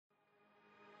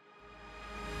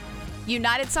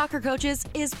United Soccer Coaches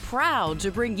is proud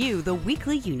to bring you the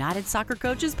weekly United Soccer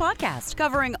Coaches podcast,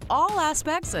 covering all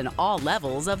aspects and all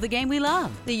levels of the game we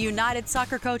love. The United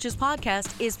Soccer Coaches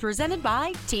podcast is presented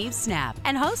by Team Snap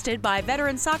and hosted by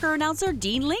veteran soccer announcer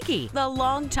Dean Linke, the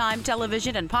longtime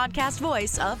television and podcast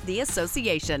voice of the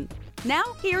association. Now,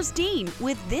 here's Dean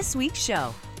with this week's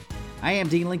show. I am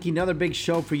Dean Linke. Another big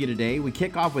show for you today. We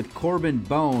kick off with Corbin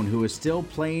Bone, who is still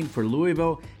playing for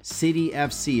Louisville City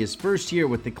FC, his first year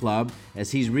with the club,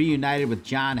 as he's reunited with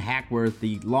John Hackworth,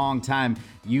 the longtime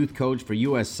youth coach for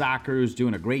U.S. Soccer, who's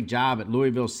doing a great job at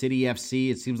Louisville City FC.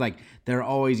 It seems like they're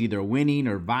always either winning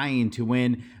or vying to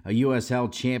win a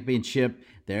USL championship.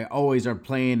 They always are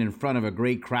playing in front of a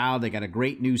great crowd. They got a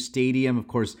great new stadium. Of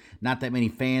course, not that many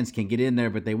fans can get in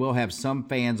there, but they will have some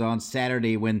fans on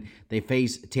Saturday when they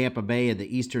face Tampa Bay in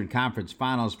the Eastern Conference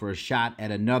Finals for a shot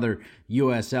at another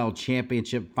USL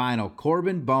championship final.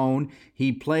 Corbin Bone,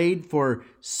 he played for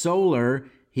Solar.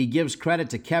 He gives credit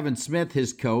to Kevin Smith,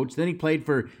 his coach. Then he played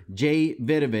for Jay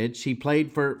Vidovich. He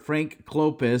played for Frank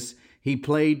Klopas. He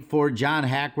played for John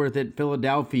Hackworth at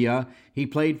Philadelphia. He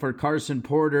played for Carson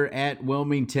Porter at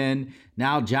Wilmington.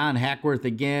 Now John Hackworth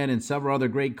again, and several other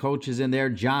great coaches in there.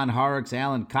 John Harks,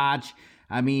 Alan Koch.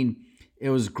 I mean,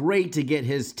 it was great to get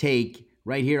his take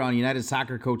right here on United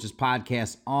Soccer Coaches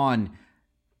podcast on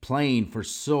playing for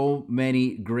so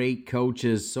many great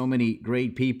coaches, so many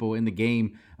great people in the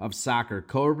game of soccer.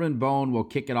 Corbin Bone will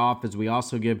kick it off as we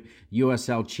also give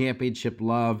USL Championship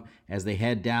love as they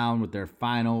head down with their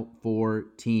final four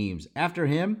teams. After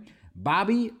him,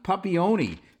 Bobby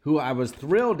Papione, who I was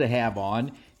thrilled to have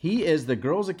on. He is the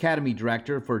Girls Academy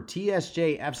Director for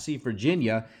TSJ FC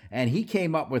Virginia, and he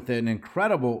came up with an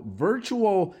incredible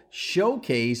virtual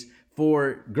showcase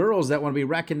for girls that want to be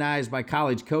recognized by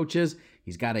college coaches.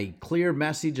 He's got a clear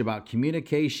message about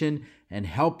communication and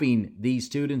helping these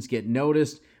students get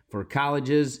noticed for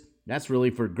colleges. That's really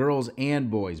for girls and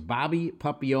boys. Bobby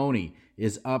Papione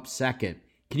is up second.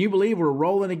 Can you believe we're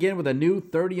rolling again with a new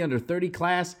 30 under 30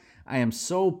 class? I am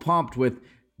so pumped with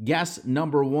guest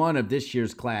number one of this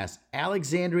year's class,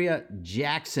 Alexandria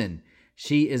Jackson.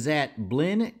 She is at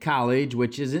Blinn College,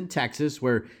 which is in Texas,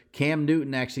 where Cam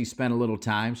Newton actually spent a little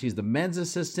time. She's the men's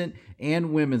assistant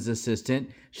and women's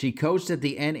assistant. She coached at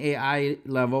the NAI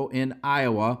level in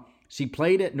Iowa. She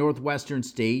played at Northwestern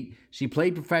State. She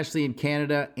played professionally in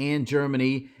Canada and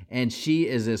Germany, and she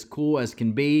is as cool as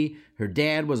can be. Her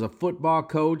dad was a football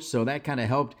coach, so that kind of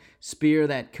helped spear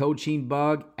that coaching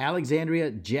bug. Alexandria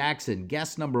Jackson,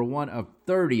 guest number one of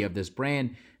 30 of this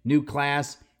brand new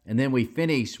class. And then we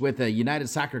finish with a United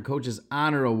Soccer Coaches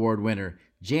Honor Award winner,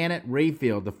 Janet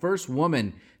Rayfield, the first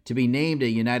woman to be named a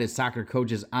United Soccer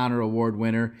Coaches Honor Award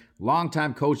winner,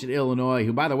 longtime coach at Illinois,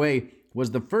 who, by the way, was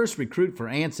the first recruit for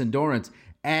Anson Dorrance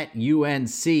at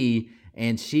UNC,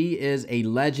 and she is a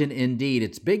legend indeed.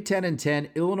 It's Big 10 and 10,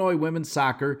 Illinois women's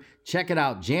soccer. Check it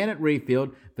out, Janet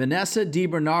Rayfield. Vanessa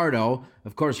DiBernardo,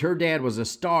 of course, her dad was a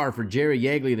star for Jerry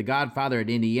Yeagley, the Godfather at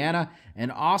Indiana.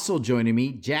 And also joining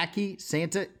me, Jackie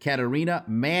Santa Catarina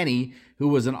Manny, who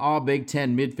was an all-Big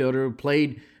Ten midfielder who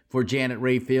played for Janet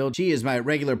Rayfield. She is my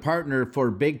regular partner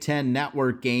for Big Ten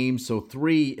Network games, so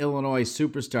three Illinois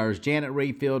superstars, Janet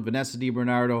Rayfield, Vanessa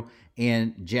DiBernardo,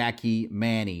 and Jackie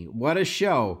Manny. What a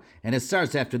show. And it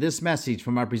starts after this message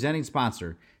from our presenting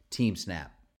sponsor, Team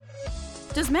Snap.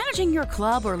 Does managing your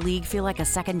club or league feel like a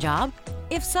second job?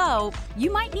 If so, you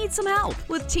might need some help.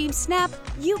 With Team Snap,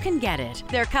 you can get it.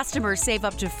 Their customers save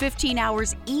up to 15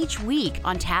 hours each week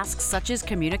on tasks such as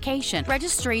communication,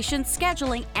 registration,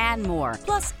 scheduling, and more.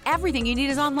 Plus, everything you need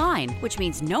is online, which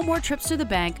means no more trips to the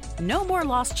bank, no more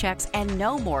lost checks, and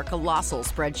no more colossal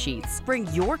spreadsheets. Bring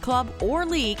your club or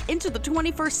league into the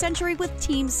 21st century with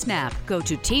Team Snap. Go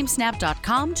to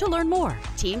teamsnap.com to learn more.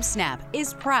 Team Snap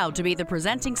is proud to be the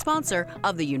presenting sponsor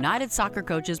of the United Soccer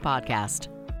Coaches podcast.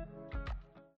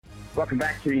 Welcome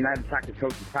back to the United Soccer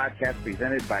Coaches podcast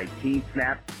presented by Team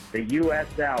Snap. The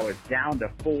USL is down to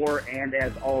 4, and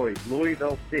as always,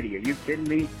 Louisville City. Are you kidding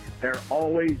me? They're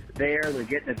always there. They're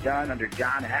getting it done under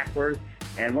John Hackworth.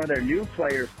 And one of their new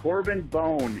players, Corbin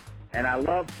Bone. And I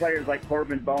love players like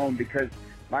Corbin Bone because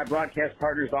my broadcast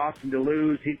partner is Austin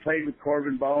DeLuz. He played with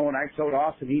Corbin Bone. I told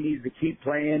Austin he needs to keep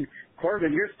playing.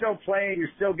 Corbin, you're still playing.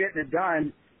 You're still getting it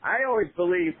done. I always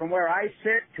believe from where I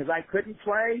sit, because I couldn't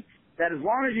play, that as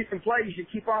long as you can play, you should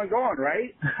keep on going,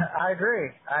 right? I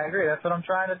agree. That's what I'm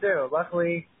trying to do.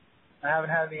 Luckily, I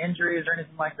haven't had any injuries or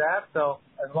anything like that, so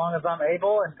as long as I'm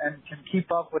able and can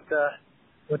keep up with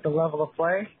the level of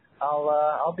play,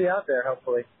 I'll be out there,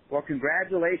 hopefully. Well,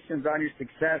 congratulations on your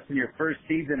success in your first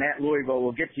season at Louisville.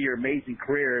 We'll get to your amazing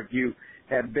career if you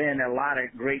have been a lot of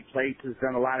great places,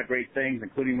 done a lot of great things,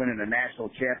 including winning a national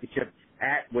championship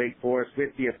at Wake Forest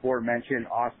with the aforementioned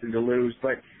Austin Duluth.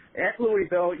 But at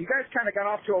Louisville, you guys kind of got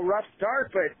off to a rough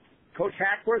start, but Coach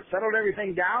Hackworth settled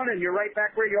everything down, and you're right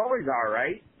back where you always are,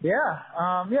 right? Yeah,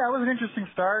 it was an interesting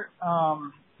start,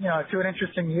 to an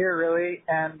interesting year, really,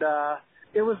 and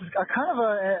it was a kind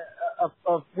of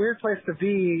a weird place to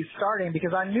be starting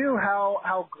because I knew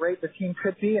how great the team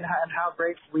could be and how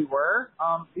great we were.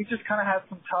 We just kind of had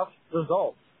some tough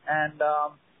results, and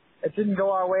it didn't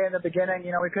go our way in the beginning.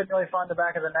 We couldn't really find the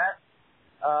back of the net.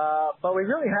 But we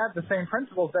really have the same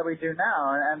principles that we do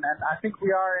now, and I think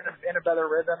we are in a better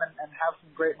rhythm and have some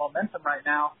great momentum right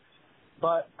now.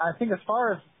 But I think as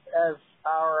far as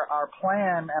our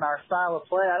plan and our style of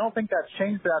play, I don't think that's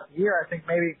changed throughout the year. I think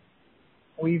maybe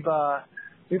we've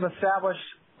established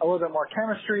a little bit more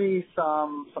chemistry,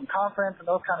 some confidence, and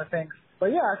those kind of things. But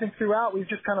yeah, I think throughout we've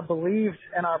just kind of believed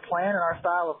in our plan and our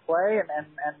style of play, and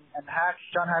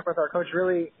John Hackworth, our coach,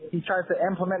 really he tries to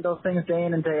implement those things day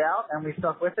in and day out, and we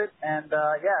stuck with it. And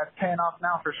it's paying off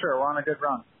now for sure. We're on a good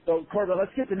run. So Corbin,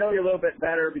 let's get to know you a little bit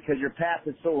better because your path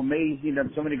is so amazing.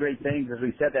 Done so many great things, as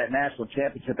we said, that national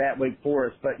championship at Wake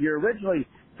Forest. But you're originally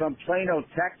from Plano,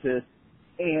 Texas,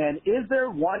 and is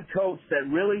there one coach that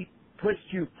really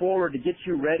pushed you forward to get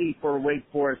you ready for Wake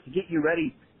Forest, to get you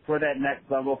ready for that next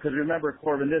level? Because remember,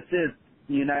 Corbin, this is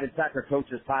the United Soccer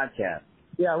Coaches Podcast.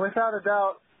 Yeah, without a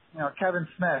doubt, Kevin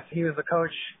Smith, he was the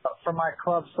coach for my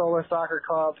club, Solar Soccer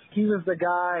Club. He was the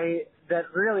guy that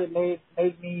really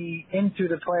made me into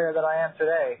the player that I am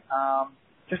today.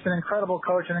 Just an incredible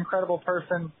coach, an incredible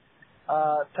person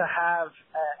to have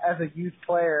as a youth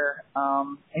player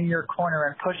in your corner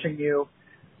and pushing you.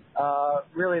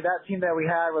 Really, that team that we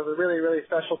had was a really, really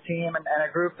special team and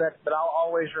a group that I'll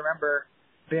always remember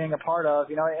being a part of.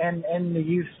 In the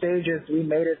youth stages, we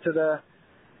made it to the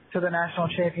national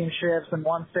championships and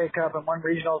won State Cup and won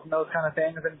regionals and those kind of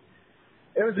things. And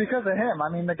it was because of him. I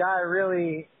mean, the guy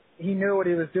really, he knew what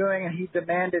he was doing, and he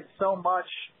demanded so much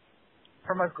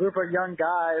from a group of young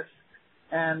guys.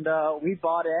 And we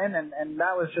bought in, and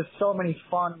that was just so many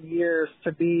fun years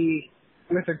to be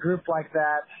with a group like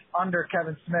that under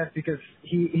Kevin Smith, because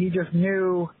he just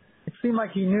knew. It seemed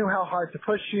like he knew how hard to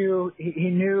push you. He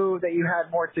knew that you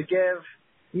had more to give,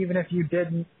 even if you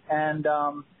didn't. And,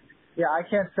 I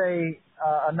can't say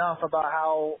enough about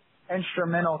how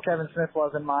instrumental Kevin Smith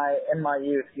was in my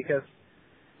youth, because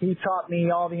he taught me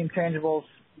all the intangibles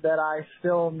that I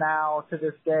still now to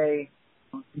this day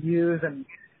use and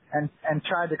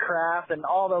tried to craft, and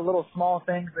all the little small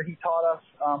things that he taught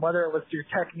us, whether it was your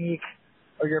technique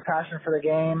or your passion for the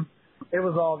game, it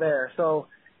was all there. So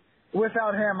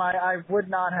without him, I would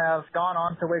not have gone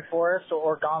on to Wake Forest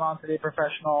or gone on to be a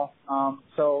professional.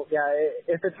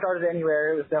 If it started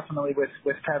anywhere, it was definitely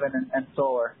with Kevin and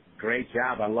Solar. Great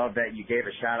job. I love that you gave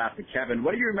a shout-out to Kevin.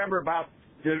 What do you remember about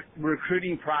the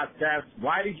recruiting process?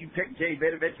 Why did you pick Jay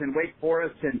Vidovich in Wake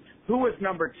Forest, and who was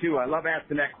number two? I love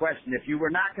asking that question. If you were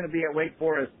not going to be at Wake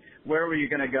Forest, where were you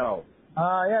going to go?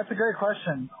 It's a great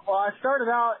question. Well, I started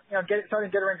out,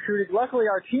 starting to get recruited. Luckily,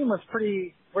 our team was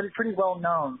pretty well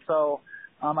known. So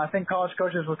I think college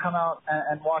coaches would come out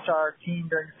and watch our team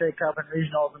during State Cup and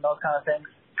regionals and those kind of things.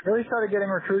 Really started getting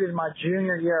recruited in my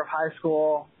junior year of high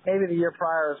school, maybe the year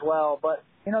prior as well. But,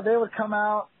 they would come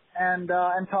out and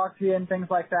talk to you and things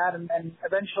like that. And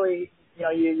eventually,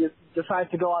 you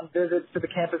decide to go on visits to the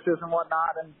campuses and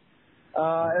whatnot. And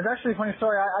it's actually a funny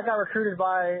story. I got recruited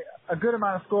by a good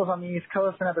amount of schools on the East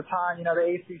Coast. And at the time, the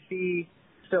ACC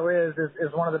still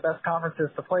is one of the best conferences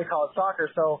to play college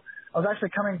soccer. So I was actually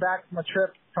coming back from a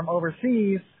trip from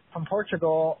overseas, from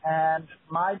Portugal, and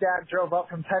my dad drove up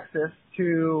from Texas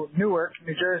to Newark,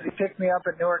 New Jersey, picked me up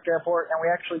at Newark Airport, and we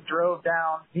actually drove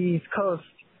down the East Coast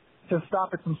to stop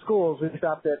at some schools. We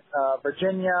stopped at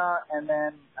Virginia, and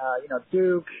then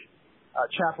Duke,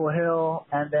 Chapel Hill,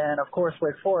 and then, of course,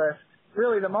 Wake Forest.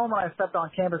 Really, the moment I stepped on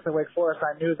campus at Wake Forest,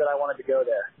 I knew that I wanted to go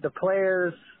there. The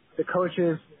players, the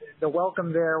coaches, the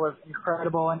welcome there was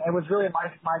incredible, and it was really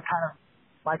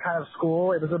my kind of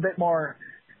school. It was a bit more,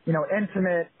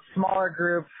 intimate, smaller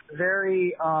group,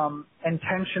 very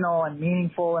intentional and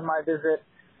meaningful in my visit,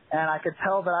 and I could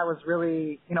tell that I was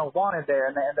really, wanted there,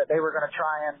 and that they were going to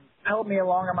try and help me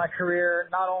along in my career,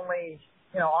 not only,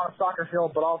 on a soccer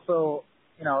field, but also,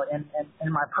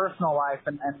 in my personal life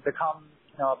and become,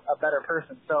 a better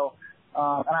person. So,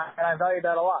 and I valued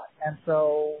that a lot. And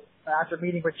so after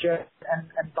meeting with Jay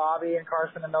and Bobby and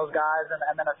Carson and those guys,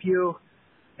 and then a few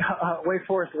Wake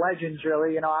Forest legends,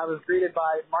 really, I was greeted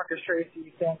by Marcus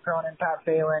Tracy, Sam Cronin, Pat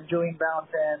Phelan, Julian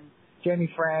Valentin,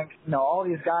 Jamie Frank, all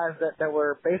these guys that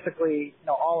were basically,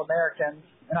 all Americans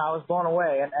and I was blown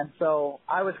away. And so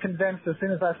I was convinced as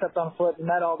soon as I stepped on foot and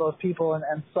met all those people and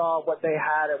saw what they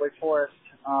had at Wake Forest,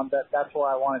 that's where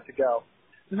I wanted to go.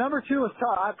 The number 2 was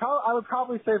tough. I would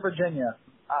probably say Virginia.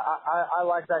 I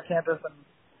like that campus,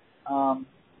 and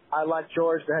I like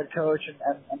George, the head coach,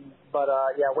 but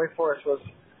Wake Forest was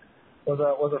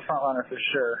a front runner for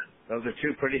sure. Those are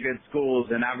 2 pretty good schools,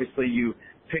 and obviously you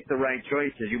picked the right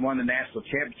choices. You won the national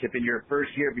championship in your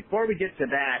first year. Before we get to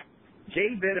that,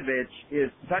 Jay Vidovich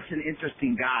is such an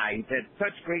interesting guy. He's had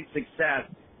such great success,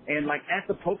 and like at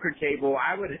the poker table,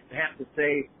 I would have to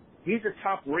say he's a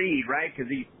tough read, right? Because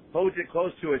he holds it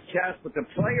close to his chest, but the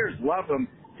players love him.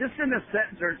 Just in a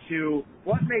sentence or two,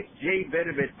 what makes Jay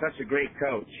Vidovich such a great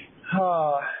coach?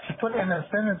 To put it in a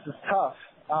sentence is tough.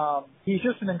 He's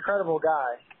just an incredible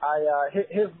guy.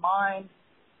 His mind,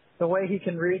 the way he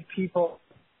can read people,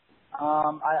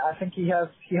 I think he has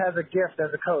a gift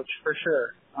as a coach for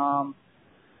sure.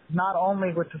 Not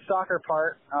only with the soccer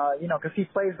part, because he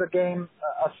plays the game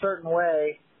a certain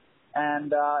way,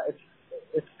 and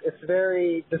it's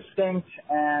very distinct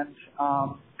and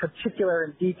particular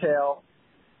in detail,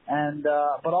 and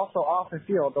but also off the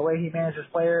field, the way he manages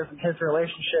players and his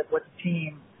relationship with the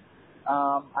team,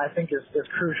 I think is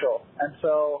crucial. And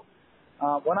so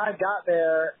when I got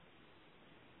there,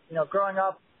 growing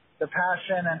up, the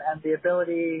passion and the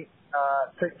ability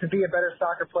to be a better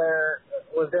soccer player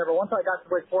was there. But once I got to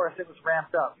Wake Forest, it was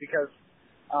ramped up because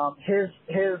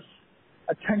his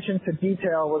attention to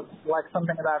detail was like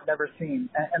something that I've never seen,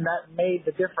 and that made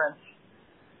the difference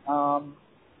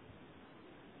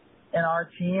in our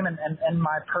team and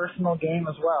my personal game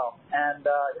as well. And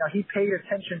he paid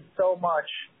attention so much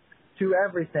to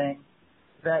everything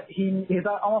that he's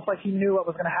almost like he knew what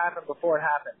was going to happen before it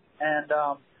happened. And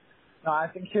I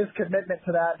think his commitment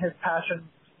to that, his passion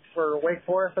for Wake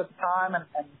Forest at the time,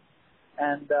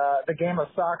 and the game of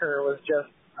soccer was just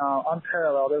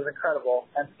unparalleled. It was incredible.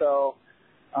 And so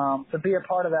to be a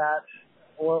part of that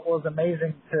was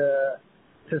amazing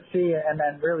to see and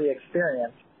really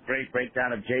experience. Great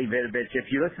breakdown of Jay Vidovich. If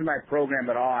you listen to my program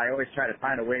at all, I always try to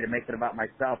find a way to make it about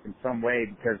myself in some way,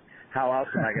 because how else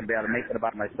am I going to be able to make it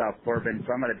about myself, Corbin?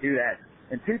 So I'm going to do that.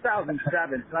 In 2007,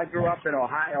 so I grew up in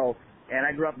Ohio, and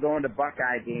I grew up going to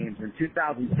Buckeye games. In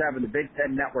 2007, the Big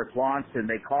Ten Network launched, and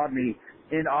they called me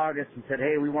in August and said,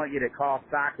 hey, we want you to call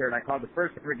soccer. And I called the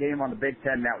first ever game on the Big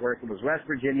Ten Network. It was West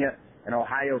Virginia and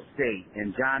Ohio State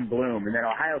and John Bloom. And then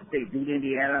Ohio State beat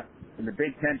Indiana in the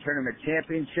Big Ten Tournament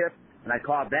Championship. And I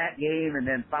called that game and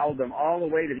then followed them all the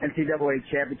way to the NCAA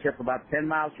Championship about 10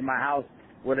 miles from my house,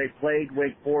 where they played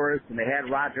Wake Forest, and they had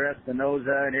Roger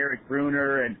Espinoza and Eric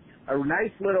Bruner and a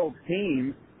nice little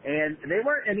team. And they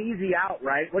weren't an easy out,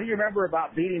 right? What do you remember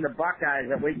about beating the Buckeyes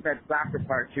at Wake Med Soccer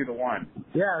Park 2-1?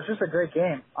 Yeah, it was just a great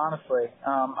game, honestly.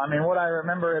 What I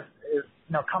remember is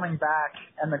coming back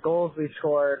and the goals we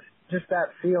scored. Just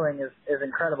that feeling is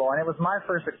incredible. And it was my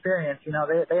first experience.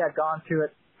 They had gone to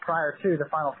it prior to the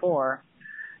Final Four,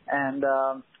 and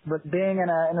but being in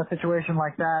a situation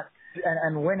like that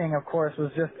and winning, of course,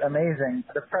 was just amazing.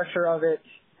 The pressure of it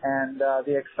and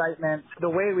the excitement, the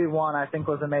way we won, I think,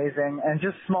 was amazing, and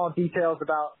just small details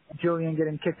about Julian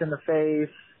getting kicked in the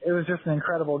face. It was just an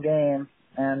incredible game,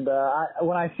 and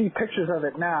when I see pictures of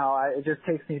it now, it just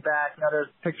takes me back. There's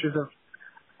pictures of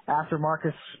after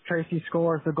Marcus Tracy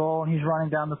scores the goal and he's running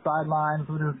down the sidelines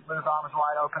with his arms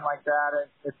wide open like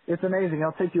that. It's amazing.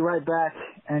 It'll take you right back,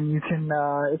 and you can.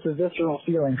 It's a visceral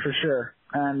feeling for sure.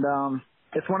 And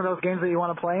it's one of those games that you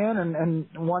want to play in, and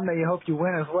one that you hope you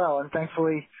win as well. And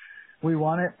thankfully, we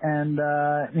won it. And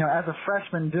as a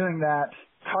freshman doing that,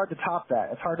 it's hard to top that.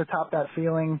 It's hard to top that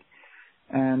feeling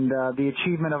and the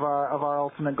achievement of our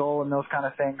ultimate goal and those kind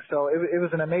of things. So it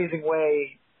was an amazing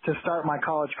way to start my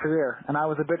college career, and I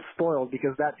was a bit spoiled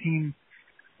because that team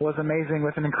was amazing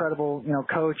with an incredible,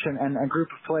 coach and a group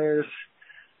of players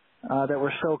that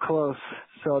were so close.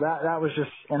 So that was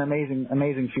just an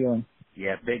amazing feeling.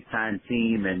 Yeah, big time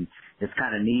team, and it's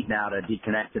kind of neat now to be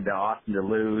connected to Austin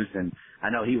Deleuze, and I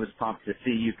know he was pumped to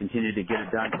see you continue to get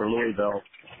it done for Louisville.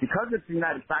 Because it's the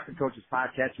United Soccer Coaches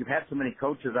Podcast, you've had so many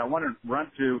coaches. I want to run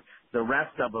through the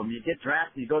rest of them. You get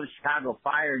drafted, you go to Chicago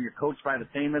Fire, and you're coached by the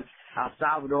famous El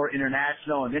Salvador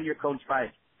International, and then you're coached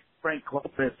by Frank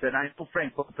Klopas. And I know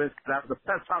Frank Klopas because I was the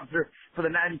press officer for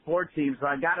the 94 team, so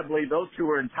I got to believe those two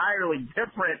are entirely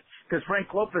different, because Frank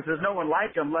Klopas, there's no one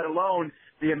like him, let alone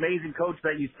the amazing coach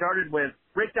that you started with.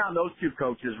 Break down those two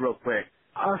coaches real quick.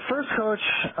 Our first coach,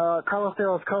 Carlos de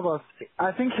los Cobos,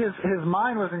 I think his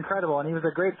mind was incredible, and he was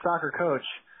a great soccer coach.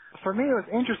 For me, it was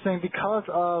interesting because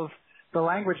of the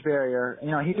language barrier.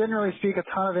 He didn't really speak a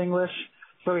ton of English,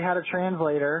 so he had a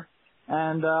translator,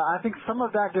 And I think some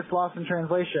of that gets lost in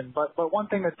translation. But one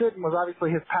thing that didn't was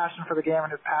obviously his passion for the game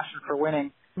and his passion for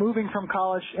winning. Moving from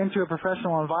college into a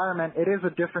professional environment, it is a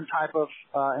different type of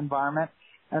environment.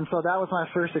 And so that was my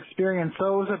first experience. So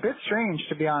it was a bit strange,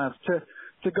 to be honest,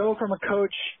 to go from a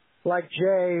coach like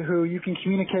Jay, who you can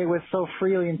communicate with so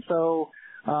freely and so,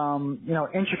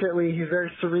 intricately. He's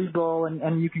very cerebral,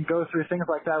 and you can go through things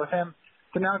like that with him.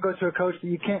 To now go to a coach that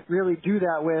you can't really do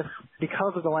that with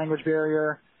because of the language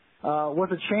barrier was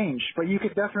a change. But you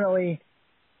could definitely,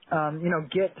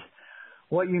 get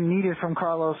what you needed from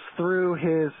Carlos through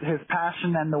his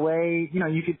passion and the way,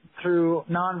 you could, through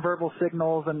nonverbal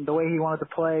signals and the way he wanted to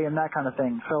play and that kind of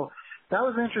thing. So that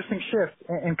was an interesting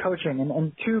shift in coaching,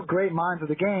 and two great minds of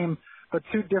the game, but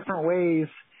two different ways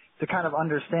to kind of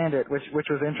understand it, which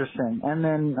was interesting. And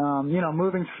then,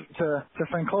 moving to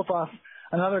Frank Klopas,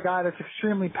 another guy that's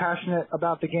extremely passionate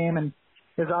about the game and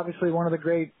is obviously one of the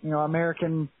great,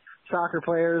 American soccer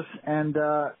players, and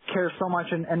cares so much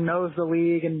and knows the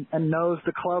league and knows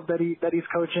the club that he's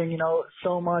coaching,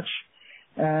 so much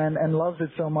and loves it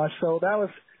so much. So that was,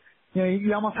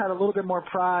 you almost had a little bit more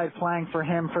pride playing for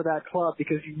him for that club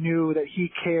because you knew that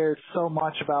he cared so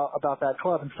much about that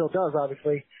club, and still does,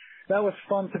 obviously. That was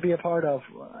fun to be a part of,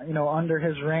 under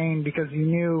his reign, because you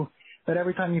knew that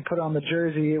every time you put on the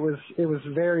jersey, it was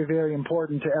very, very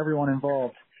important to everyone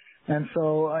involved. And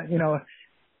so,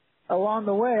 along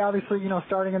the way, obviously,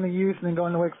 starting in the youth and then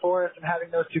going to Wake Forest and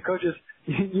having those two coaches,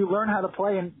 you learn how to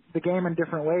play in the game in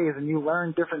different ways, and you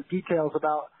learn different details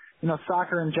about,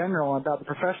 soccer in general, about the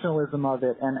professionalism of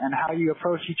it and how you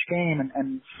approach each game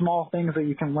and small things that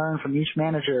you can learn from each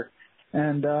manager.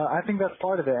 And I think that's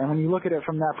part of it. And when you look at it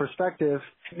from that perspective,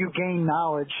 you gain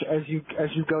knowledge as you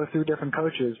go through different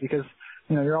coaches, because,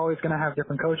 you're always going to have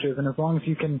different coaches. And as long as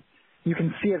you can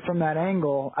see it from that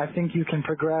angle, I think you can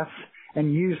progress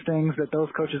and use things that those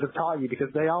coaches have taught you, because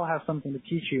they all have something to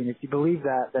teach you. And if you believe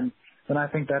that, then I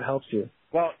think that helps you.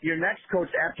 Well, your next coach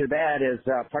after that is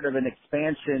part of an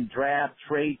expansion draft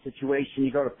trade situation.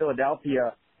 You go to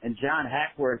Philadelphia, and John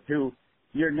Hackworth, who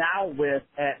you're now with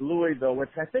at Louisville, which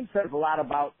I think says a lot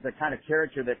about the kind of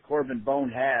character that Corbin Bone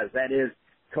has. That is,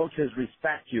 coaches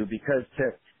respect you, because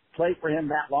to play for him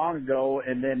that long ago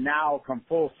and then now come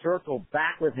full circle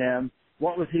back with him,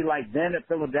 what was he like then at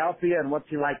Philadelphia, and what's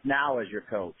he like now as your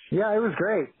coach? Yeah, it was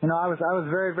great. I was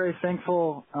very, very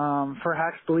thankful for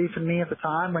Hack's belief in me at the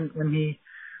time when he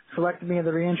selected me in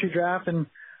the reentry draft, and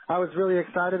I was really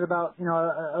excited about,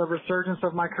 a resurgence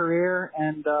of my career.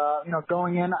 And,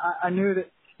 going in, I knew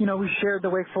that, we shared the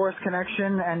Wake Forest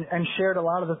connection and shared a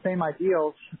lot of the same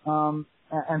ideals.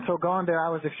 And so going there, I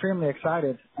was extremely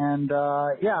excited. And,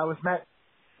 I was met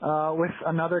with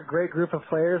another great group of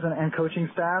players and coaching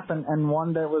staff, and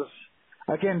one that was,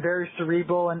 again, very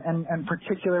cerebral and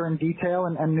particular in detail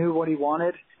and knew what he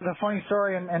wanted. It's a funny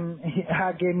story, and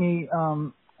Hack gave me,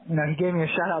 he gave me a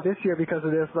shout out this year because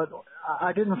of this, but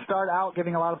I didn't start out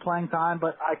giving a lot of playing time,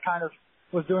 but I kind of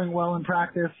was doing well in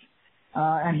practice,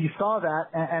 and he saw that,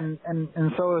 and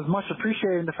so it was much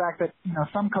appreciated, the fact that,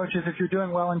 some coaches, if you're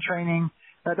doing well in training,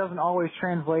 that doesn't always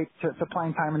translate to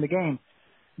playing time in the game.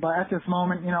 But at this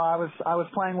moment, I was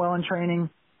playing well in training,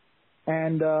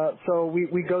 and so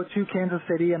we go to Kansas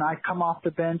City, and I come off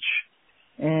the bench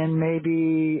in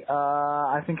maybe,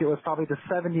 I think it was probably the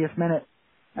 70th minute.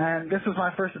 And this was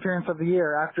my first appearance of the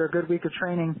year after a good week of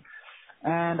training.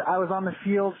 And I was on the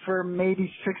field for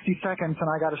maybe 60 seconds, and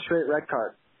I got a straight red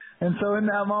card. And so in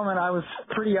that moment, I was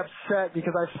pretty upset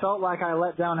because I felt like I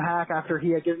let down Hack after he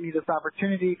had given me this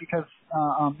opportunity, because,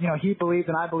 he believed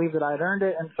and I believed that I had earned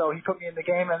it. And so he put me in the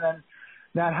game, and then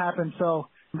that happened. So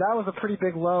that was a pretty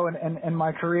big low in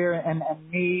my career, and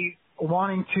me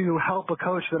wanting to help a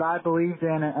coach that I believed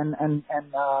in and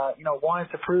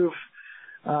wanted to prove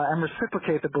and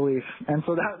reciprocate the belief. And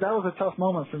so that was a tough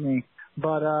moment for me.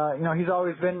 But, he's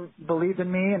always believed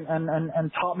in me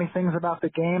and taught me things about the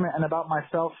game and about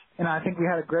myself. And I think we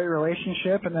had a great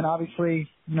relationship. And then obviously,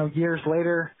 years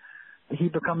later, he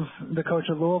becomes the coach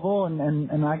of Louisville,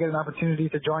 and I get an opportunity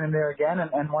to join him there again.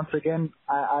 And once again,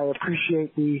 I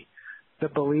appreciate the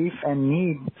belief and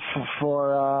need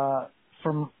for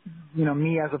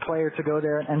me as a player to go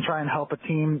there and try and help a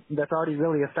team that's already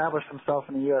really established themselves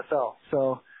in the USL.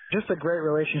 So just a great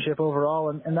relationship overall.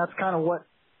 And that's kind of what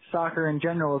soccer in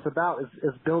general is about,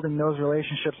 is building those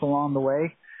relationships along the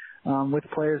way with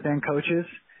players and coaches,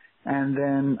 and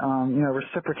then,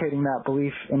 reciprocating that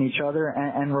belief in each other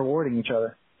and rewarding each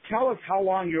other. Tell us how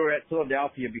long you were at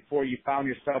Philadelphia before you found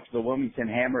yourself to the Wilmington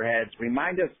Hammerheads.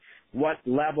 Remind us what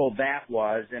level that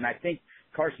was. And I think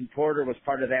Carson Porter was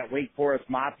part of that Wake Forest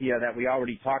Mafia that we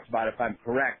already talked about, if I'm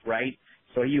correct, right?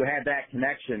 So you had that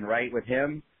connection, right, with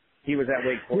him? He was at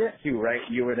Wake Forest too, right?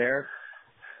 You were there?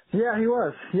 Yeah, he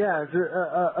was. Yeah,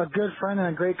 a good friend and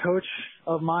a great coach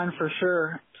of mine for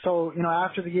sure. So,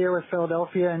 after the year with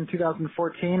Philadelphia in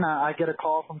 2014, I get a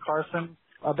call from Carson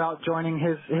about joining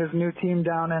his new team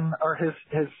or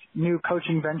his new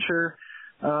coaching venture,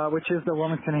 which is the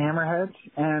Wilmington Hammerheads.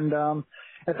 And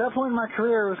at that point in my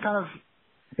career,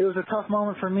 it was a tough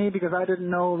moment for me because I didn't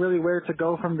know really where to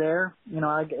go from there.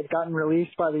 I had gotten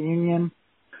released by the union.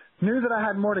 Knew that I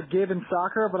had more to give in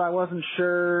soccer, but I wasn't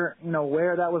sure,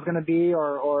 where that was going to be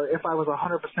or if I was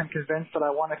 100% convinced that I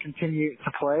want to continue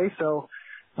to play. So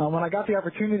when I got the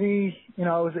opportunity, it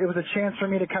was a chance for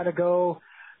me to kind of go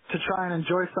to try and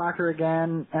enjoy soccer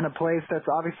again in a place that's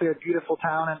obviously a beautiful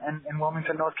town in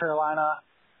Wilmington, North Carolina.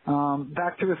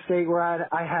 Back to a state where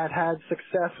I had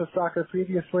success with soccer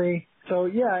previously. So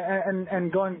yeah,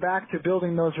 and going back to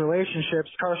building those relationships,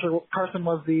 Carson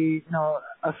was the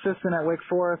assistant at Wake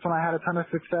Forest when I had a ton of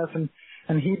success,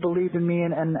 and he believed in me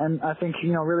and I think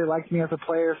really liked me as a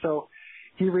player. So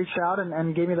he reached out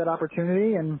and gave me that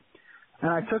opportunity, and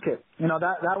I took it.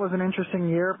 That was an interesting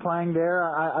year playing there.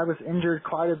 I was injured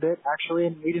quite a bit actually,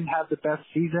 and we didn't have the best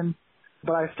season,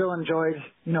 but I still enjoyed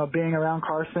being around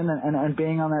Carson and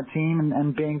being on that team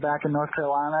and being back in North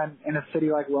Carolina in a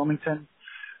city like Wilmington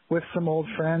with some old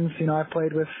friends. I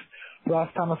played with Ross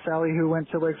Tomaselli, who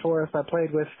went to Wake Forest. I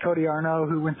played with Cody Arno,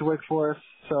 who went to Wake Forest.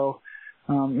 So,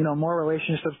 more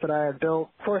relationships that I had built.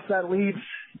 Of course, that leads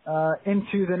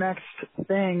into the next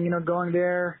thing, going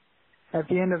there. At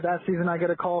the end of that season, I get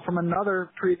a call from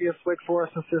another previous Wake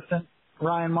Forest assistant,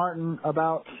 Ryan Martin,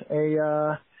 about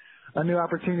a new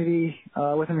opportunity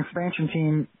with an expansion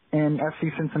team in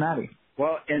FC Cincinnati.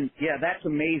 Well, and yeah, that's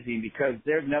amazing because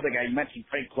there's another guy. You mentioned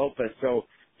Frank Lopez. So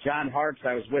John Harkes,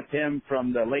 I was with him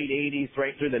from the late 80s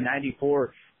right through the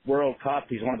 94 World Cup.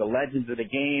 He's one of the legends of the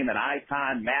game, an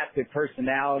icon, massive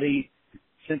personality.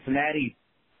 Cincinnati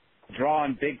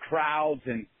drawing big crowds,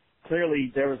 and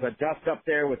clearly there was a dust up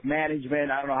there with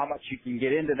management. I don't know how much you can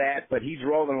get into that, but he's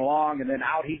rolling along, and then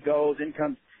out he goes. In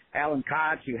comes Alan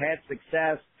Koch, who had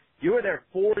success. You were there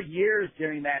 4 years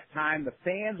during that time. The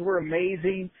fans were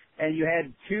amazing, and you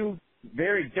had two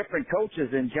very different coaches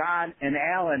in John and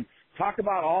Alan. Talk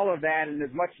about all of that and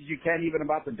as much as you can, even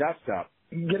about the dust-up.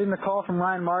 Getting the call from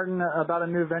Ryan Martin about a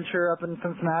new venture up in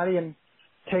Cincinnati and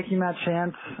taking that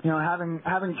chance,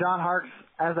 having John Harkes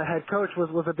as a head coach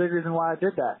was a big reason why I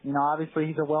did that. Obviously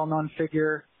he's a well-known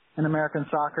figure in American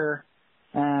soccer,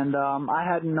 and I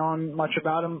hadn't known much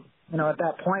about him, at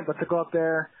that point, but to go up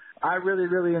there, I really,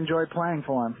 really enjoyed playing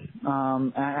for him,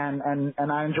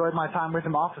 and I enjoyed my time with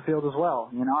him off the field as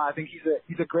well. I think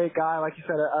he's a great guy, like you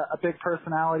said, a big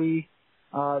personality,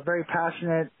 very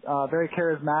passionate, very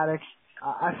charismatic.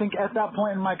 I think at that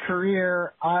point in my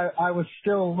career, I was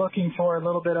still looking for a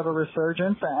little bit of a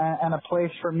resurgence and a place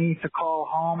for me to call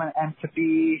home and to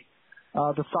be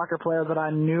the soccer player that I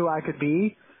knew I could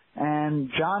be. And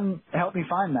John helped me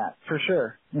find that for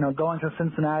sure. Going to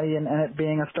Cincinnati and it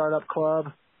being a startup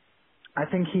club, I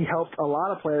think he helped a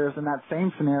lot of players in that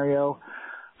same scenario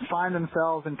find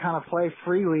themselves and kind of play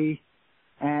freely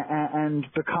and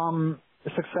become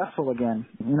successful again.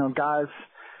 Guys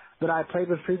that I played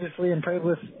with previously and played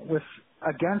with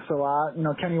against a lot,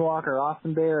 Kenny Walker,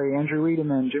 Austin Berry, Andrew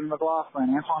Wiedemann, Jimmy McLaughlin,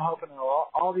 Antoine Hoppenhill,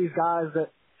 all these guys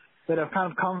that have kind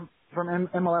of come from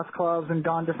MLS clubs and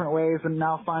gone different ways and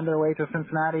now find their way to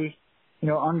Cincinnati,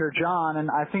 under John. And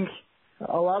I think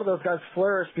a lot of those guys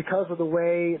flourished because of the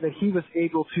way that he was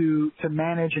able to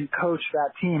manage and coach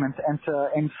that team and to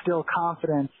instill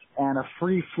confidence and a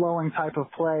free-flowing type of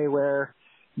play where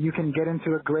you can get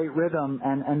into a great rhythm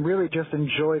and really just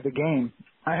enjoy the game.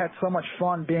 I had so much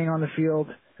fun being on the field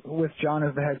with John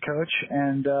as the head coach,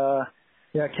 and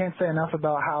I can't say enough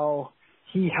about how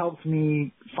he helped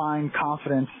me find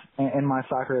confidence in my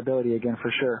soccer ability again,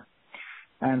 for sure.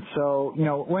 And so,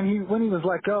 when he was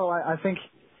let go, I think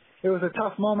it was a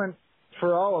tough moment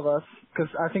for all of us because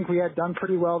I think we had done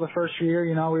pretty well the first year.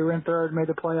 We were in third, made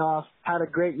the playoffs, had a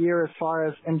great year as far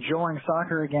as enjoying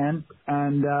soccer again.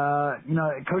 And,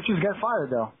 coaches get fired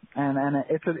though. And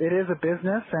it is a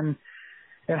business and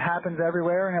it happens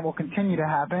everywhere and it will continue to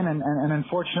happen. And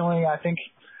unfortunately, I think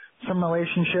some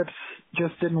relationships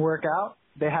just didn't work out.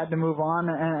 They had to move on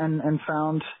and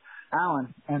found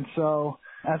Alan. And so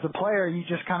as a player, you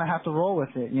just kind of have to roll with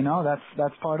it.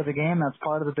 That's part of the game. That's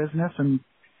part of the business. And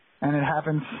it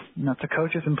happens, to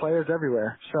coaches and players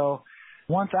everywhere. So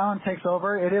once Alan takes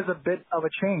over, it is a bit of a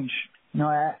change.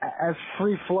 As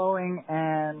free-flowing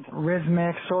and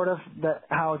rhythmic sort of that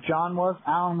how John was,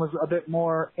 Alan was a bit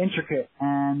more intricate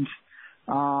and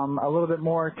a little bit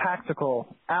more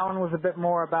tactical. Allen was a bit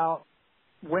more about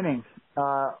winning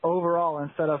overall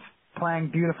instead of playing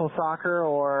beautiful soccer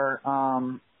or,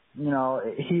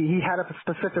 he had a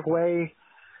specific way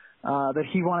that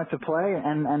he wanted to play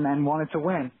and wanted to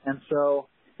win. And so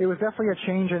it was definitely a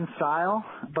change in style,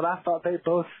 but I thought they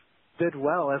both did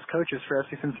well as coaches for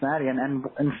FC Cincinnati. And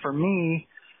for me,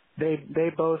 they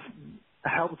both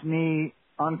helped me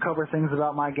uncover things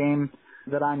about my game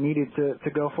that I needed to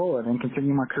go forward and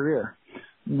continue my career.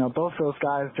 Both those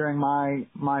guys during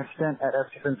my stint at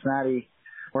FC Cincinnati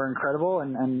were incredible,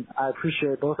 and I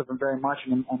appreciate both of them very much,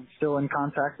 and I'm still in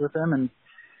contact with them,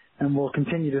 and will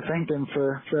continue to thank them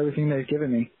for everything they've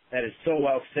given me. That is so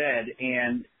well said,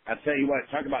 and I'll tell you what,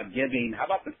 talk about giving. How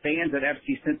about the fans at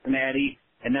FC Cincinnati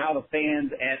and now the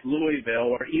fans at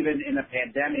Louisville, or even in the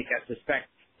pandemic, I suspect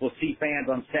we'll see fans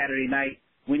on Saturday night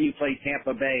when you play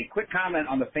Tampa Bay. Quick comment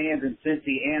on the fans in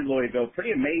Cincy and Louisville.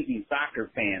 Pretty amazing soccer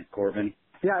fans, Corbin.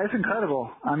 Yeah, it's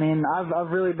incredible. I mean,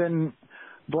 I've really been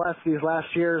blessed these last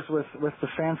years with the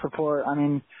fan support. I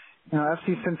mean,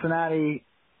 FC Cincinnati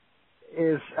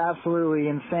is absolutely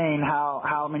insane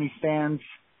how many fans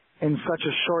in such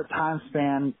a short time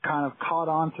span kind of caught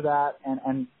on to that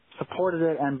and supported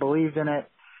it and believed in it.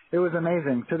 It was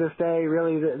amazing. To this day,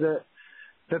 really the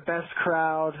best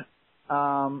crowd,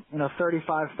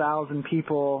 35,000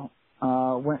 people,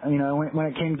 when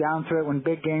it came down to it, when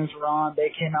big games were on, they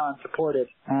came out and supported.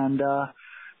 And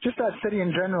just that city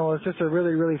in general is just a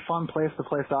really, really fun place to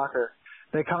play soccer.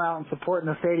 They come out and support in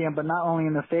the stadium, but not only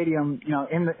in the stadium,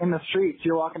 in the streets.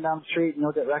 You're walking down the street and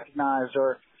you'll get recognized,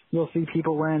 or you'll see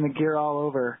people wearing the gear all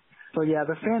over. So yeah,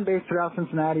 the fan base throughout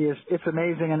Cincinnati it's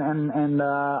amazing, and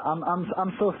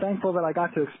I'm so thankful that I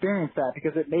got to experience that,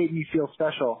 because it made me feel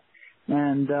special.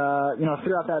 And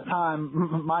throughout that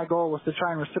time, my goal was to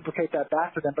try and reciprocate that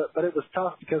back to them, but it was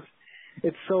tough because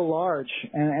it's so large,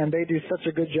 and they do such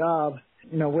a good job,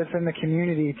 within the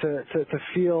community to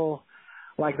feel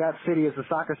like that city is a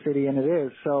soccer city, and it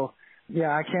is. So yeah,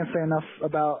 I can't say enough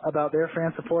about their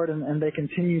fan support, and they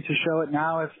continue to show it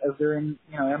now as they're in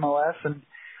MLS, and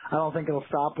I don't think it'll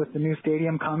stop with the new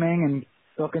stadium coming, and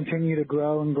they'll continue to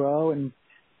grow and grow, and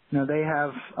they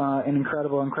have an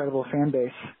incredible fan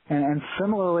base. And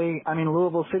similarly, I mean,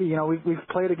 Louisville City, we've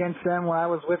played against them when I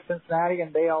was with Cincinnati,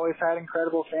 and they always had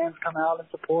incredible fans come out and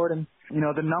support. And,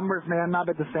 the numbers may have not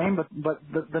been the same, but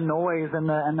the noise and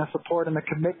the support and the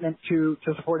commitment to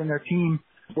supporting their team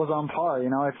was on par.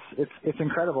 It's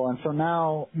incredible. And so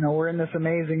now, we're in this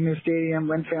amazing new stadium,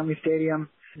 Wynn Family Stadium,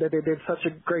 that they did such a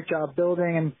great job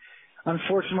building. And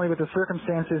unfortunately, with the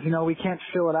circumstances, we can't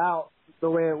fill it out the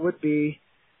way it would be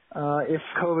if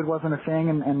COVID wasn't a thing,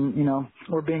 and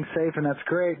we're being safe, and that's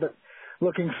great. But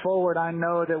looking forward, I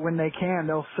know that when they can,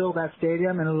 they'll fill that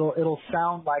stadium, and it'll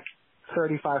sound like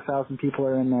 35,000 people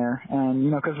are in there.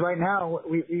 And because right now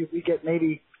we get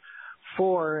maybe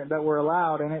 4 that were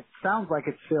allowed, and it sounds like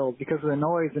it's filled because of the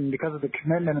noise and because of the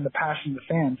commitment and the passion of the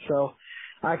fans. So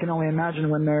I can only imagine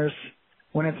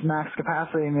when it's max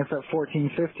capacity and it's at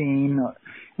 14, 15,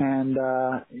 and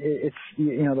it's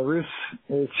the roofs,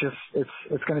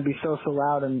 it's going to be so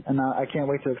loud, and I can't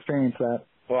wait to experience that.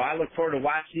 Well, I look forward to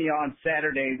watching you on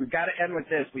Saturday. We've got to end with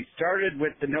this. We started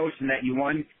with the notion that you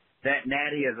won that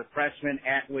natty as a freshman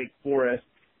at Wake Forest,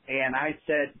 and I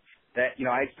said that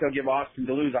I still give Austin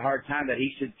Duluth a hard time, that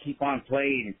he should keep on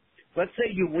playing. Let's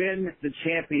say you win the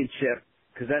championship,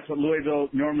 because that's what Louisville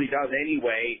normally does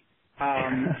anyway.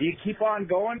 Do you keep on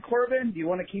going, Corbin? Do you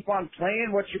want to keep on playing?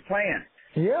 What's your plan?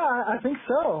 Yeah, I think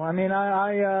so. I mean,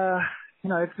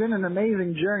 it's been an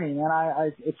amazing journey,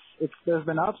 and there's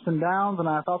been ups and downs, and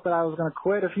I thought that I was going to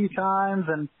quit a few times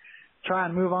and try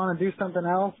and move on and do something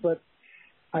else, but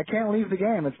I can't leave the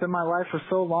game. It's been my life for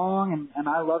so long, and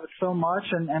I love it so much,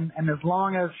 and as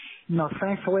long as,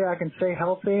 thankfully I can stay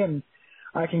healthy and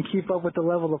I can keep up with the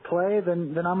level of play,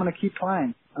 then I'm going to keep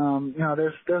playing.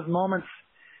 There's moments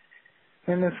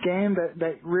in this game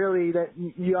that really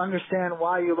you understand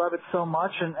why you love it so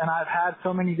much, and I've had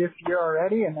so many this year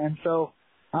already, and so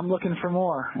I'm looking for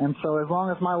more. And so as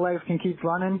long as my legs can keep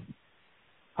running,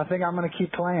 I think I'm going to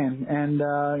keep playing. And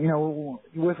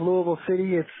with Louisville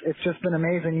City, it's just been an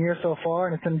amazing year so far,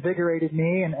 and it's invigorated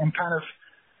me and kind of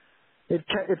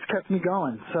it's kept me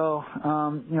going. So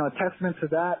a testament to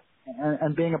that,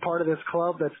 and being a part of this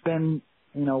club that's been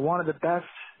one of the best,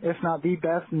 if not the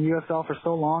best, in the USL for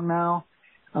so long now.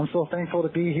 I'm so thankful to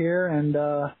be here, and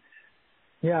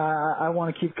I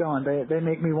want to keep going. They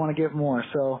make me want to give more.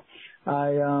 So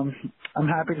I'm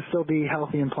happy to still be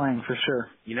healthy and playing, for sure.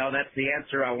 That's the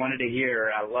answer I wanted to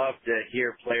hear. I love to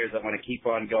hear players that want to keep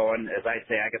on going. As I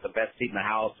say, I got the best seat in the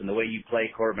house, and the way you play,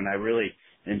 Corbin, I really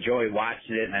enjoy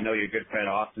watching it, and I know your good friend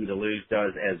Austin DeLuz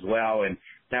does as well. And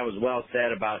that was well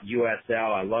said about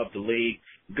USL. I love the league.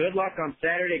 Good luck on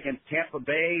Saturday against Tampa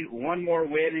Bay. One more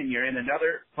win, and you're in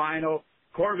another final.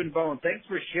 Corbin Bone, thanks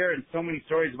for sharing so many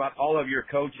stories about all of your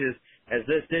coaches, as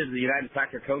this is the United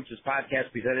Soccer Coaches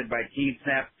podcast presented by Team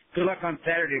Snap. Good luck on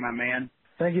Saturday, my man.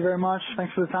 Thank you very much.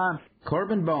 Thanks for the time.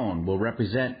 Corbin Bone will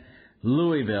represent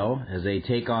Louisville as they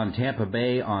take on Tampa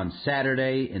Bay on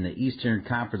Saturday in the Eastern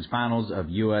Conference Finals of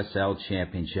USL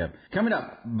Championship. Coming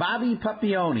up, Bobby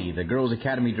Papione, the Girls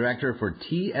Academy Director for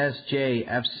TSJ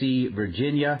FC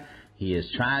Virginia. He is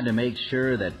trying to make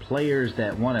sure that players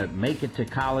that want to make it to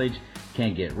college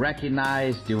can get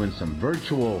recognized, doing some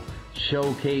virtual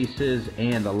showcases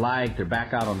and the like. They're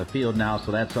back out on the field now,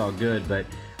 so that's all good, but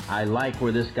I like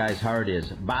where this guy's heart is.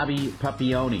 Bobby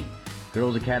Papione,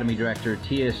 Girls Academy Director,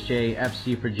 TSJ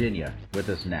FC Virginia, with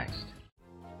us next.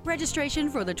 Registration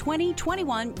for the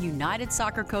 2021 United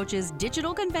Soccer Coaches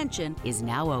Digital Convention is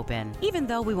now open. Even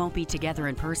though we won't be together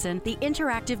in person, the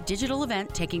interactive digital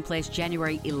event taking place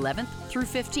January 11th through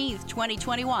 15th,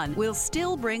 2021 will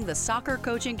still bring the soccer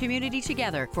coaching community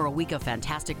together for a week of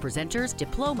fantastic presenters,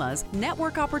 diplomas,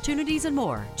 network opportunities, and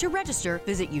more. To register,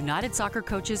 visit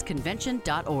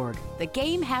UnitedSoccerCoachesConvention.org. The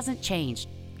game hasn't changed,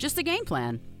 just the game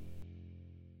plan.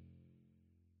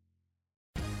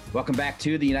 Welcome back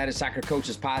to the United Soccer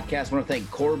Coaches Podcast. I want to thank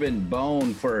Corbin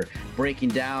Bone for breaking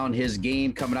down his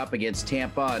game coming up against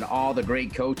Tampa and all the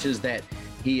great coaches that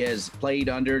he has played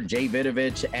under. Jay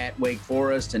Vidovich at Wake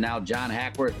Forest and now John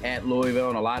Hackworth at Louisville,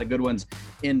 and a lot of good ones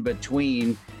in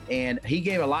between. And he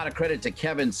gave a lot of credit to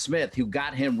Kevin Smith, who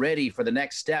got him ready for the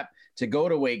next step to go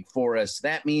to Wake Forest.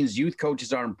 That means youth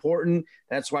coaches are important.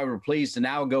 That's why we're pleased to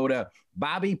now go to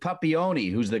Bobby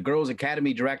Papione, who's the Girls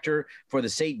Academy Director for the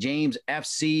St. James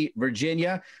FC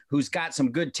Virginia, who's got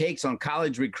some good takes on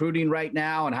college recruiting right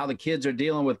now and how the kids are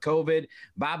dealing with COVID.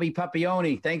 Bobby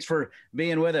Papione, thanks for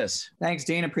being with us. Thanks,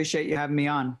 Dean. Appreciate you having me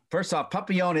on. First off,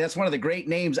 Papione, that's one of the great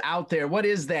names out there. What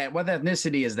is that? What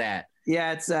ethnicity is that?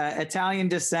 Yeah, it's Italian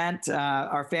descent.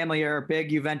 Our family are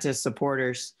big Juventus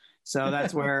supporters. So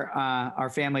that's where our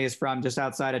family is from, just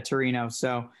outside of Torino.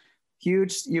 So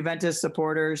huge Juventus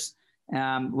supporters.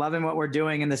 Loving what we're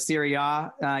doing in the Serie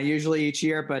A usually each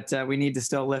year, but we need to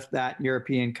still lift that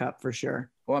European Cup for sure.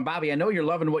 Well, and Bobby, I know you're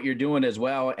loving what you're doing as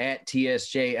well at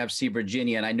TSJ FC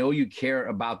Virginia, and I know you care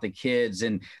about the kids,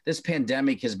 and this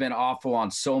pandemic has been awful on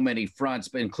so many fronts,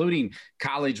 but including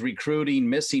college recruiting,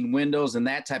 missing windows, and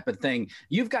that type of thing.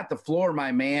 You've got the floor,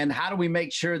 my man. How do we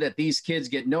make sure that these kids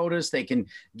get noticed, they can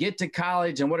get to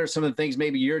college, and what are some of the things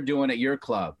maybe you're doing at your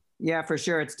club? Yeah, for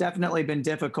sure. It's definitely been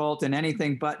difficult and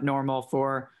anything but normal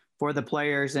for the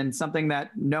players, and something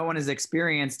that no one has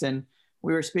experienced. And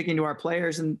we were speaking to our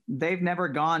players, and they've never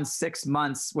gone 6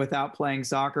 months without playing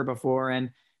soccer before. And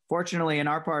fortunately, in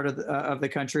our part of the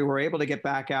country, we're able to get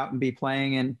back out and be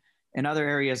playing, and other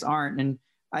areas aren't. And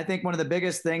I think one of the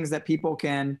biggest things that people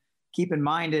can keep in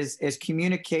mind is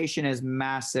communication is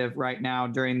massive right now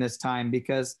during this time,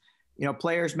 because, you know,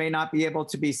 players may not be able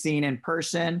to be seen in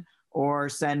person or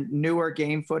send newer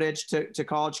game footage to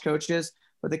college coaches,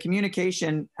 but the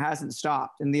communication hasn't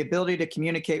stopped. And the ability to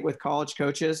communicate with college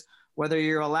coaches, whether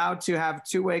you're allowed to have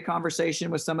two-way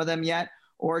conversation with some of them yet,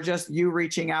 or just you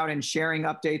reaching out and sharing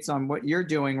updates on what you're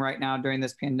doing right now during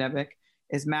this pandemic,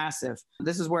 is massive.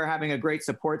 This is where having a great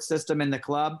support system in the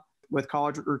club with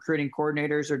college recruiting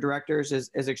coordinators or directors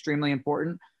is extremely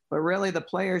important. But really, the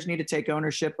players need to take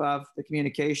ownership of the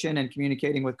communication and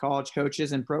communicating with college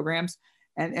coaches and programs,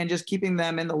 and just keeping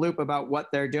them in the loop about what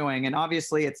they're doing. And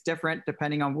obviously it's different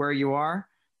depending on where you are,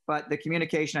 but the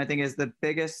communication, I think, is the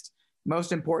biggest,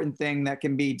 most important thing that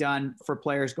can be done for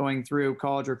players going through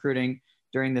college recruiting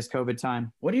during this COVID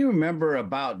time. What do you remember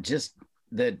about just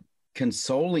the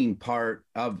consoling part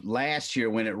of last year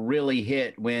when it really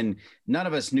hit, when none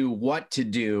of us knew what to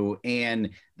do, and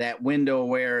that window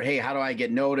where, hey, how do I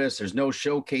get noticed? There's no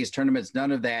showcase tournaments,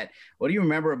 none of that. What do you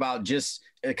remember about just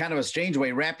kind of a strange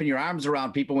way wrapping your arms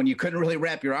around people when you couldn't really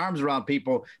wrap your arms around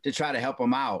people to try to help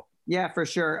them out? Yeah, for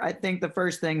sure. I think the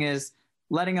first thing is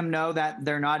letting them know that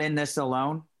they're not in this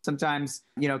alone. Sometimes,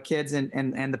 you know, kids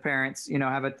and the parents, you know,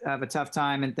 have a tough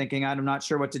time and thinking, I'm not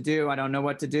sure what to do. I don't know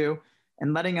what to do.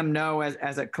 And letting them know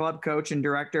as a club coach and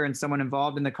director and someone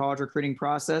involved in the college recruiting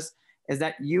process is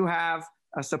that you have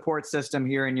a support system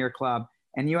here in your club,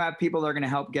 and you have people that are going to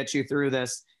help get you through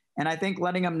this. And I think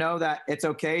letting them know that it's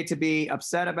okay to be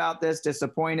upset about this,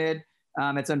 disappointed.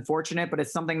 It's unfortunate, but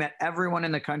it's something that everyone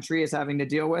in the country is having to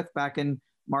deal with back in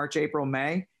March, April,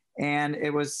 May. And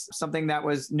it was something that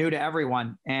was new to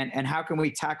everyone. And how can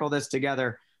we tackle this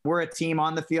together? We're a team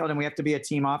on the field, and we have to be a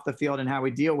team off the field in how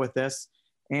we deal with this.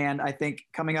 And I think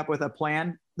coming up with a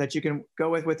plan that you can go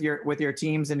with your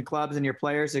teams and clubs and your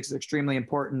players is extremely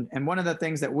important. And one of the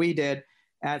things that we did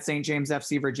at St. James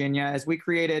FC Virginia is we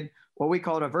created what we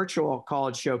called a virtual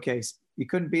college showcase. You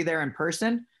couldn't be there in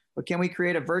person, but can we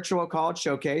create a virtual college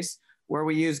showcase where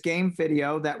we use game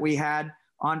video that we had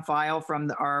on file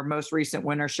from our most recent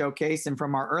winter showcase and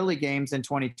from our early games in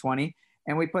 2020.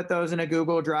 And we put those in a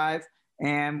Google Drive,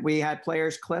 and we had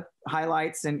players clip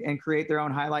highlights and create their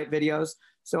own highlight videos.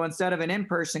 So instead of an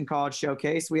in-person college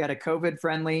showcase, we had a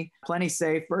COVID-friendly, plenty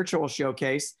safe virtual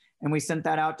showcase, and we sent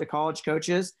that out to college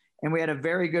coaches. And we had a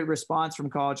very good response from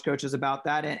college coaches about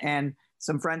that. And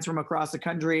some friends from across the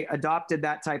country adopted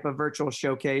that type of virtual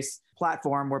showcase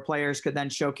platform where players could then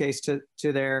showcase to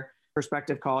their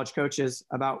prospective college coaches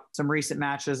about some recent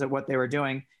matches of what they were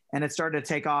doing. And it started to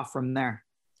take off from there.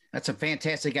 That's a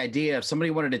fantastic idea. If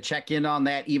somebody wanted to check in on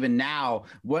that even now,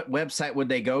 what website would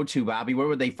they go to, Bobby? Where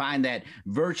would they find that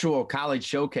virtual college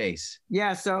showcase?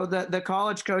 Yeah, so the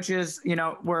college coaches,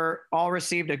 were all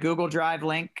received a Google Drive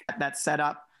link that set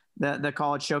up the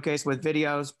college showcase with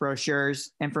videos,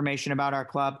 brochures, information about our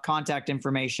club, contact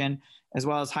information, as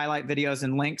well as highlight videos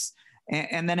and links.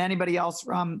 And then anybody else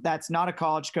that's not a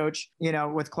college coach,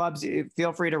 with clubs,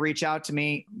 feel free to reach out to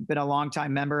me. Been a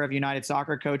longtime member of United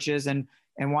Soccer Coaches and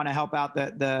want to help out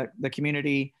the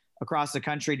community across the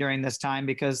country during this time,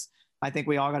 because I think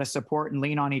we all got to support and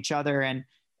lean on each other and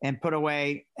put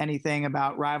away anything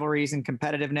about rivalries and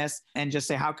competitiveness and just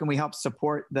say, how can we help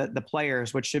support the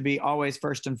players, which should be always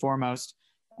first and foremost,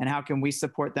 and how can we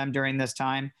support them during this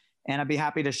time? And I'd be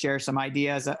happy to share some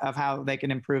ideas of how they can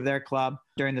improve their club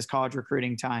during this college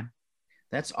recruiting time.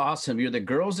 That's awesome. You're the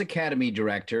Girls Academy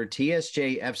Director,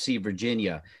 TSJ FC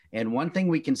Virginia. And one thing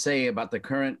we can say about the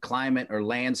current climate or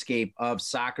landscape of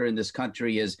soccer in this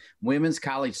country is women's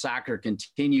college soccer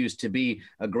continues to be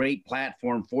a great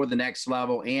platform for the next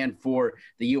level and for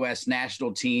the U.S.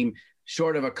 national team.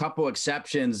 Short of a couple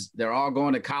exceptions, they're all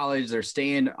going to college. They're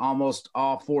staying almost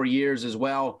all 4 years as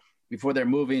well before they're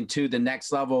moving to the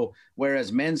next level.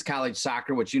 Whereas men's college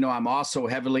soccer, which, I'm also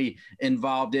heavily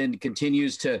involved in,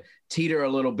 continues to teeter a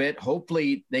little bit.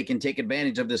 Hopefully they can take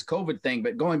advantage of this COVID thing.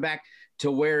 But going back to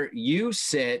where you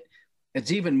sit,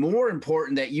 it's even more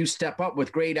important that you step up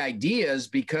with great ideas,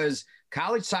 because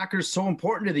college soccer is so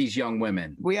important to these young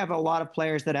women. We have a lot of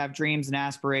players that have dreams and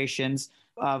aspirations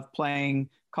of playing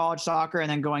college soccer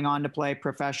and then going on to play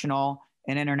professional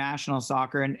and international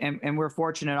soccer. And we're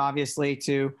fortunate, obviously,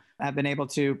 to have been able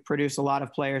to produce a lot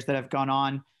of players that have gone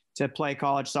on to play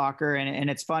college soccer. And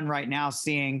it's fun right now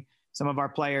seeing some of our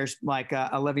players like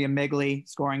Olivia Migley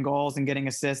scoring goals and getting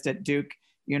assists at Duke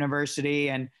University,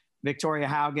 and Victoria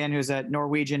Haugen, who's a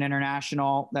Norwegian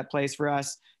international that plays for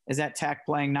us, is at Tech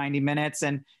playing 90 minutes.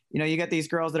 And, you get these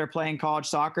girls that are playing college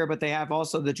soccer, but they have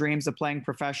also the dreams of playing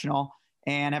professional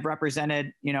and have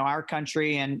represented, our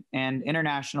country and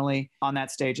internationally on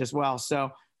that stage as well.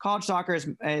 So college soccer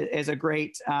is a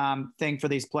great thing for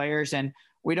these players. And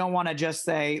we don't want to just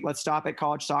say, let's stop at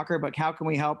college soccer, but how can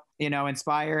we help,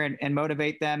 inspire and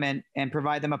motivate them and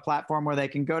provide them a platform where they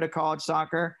can go to college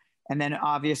soccer and then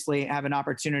obviously have an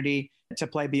opportunity to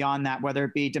play beyond that, whether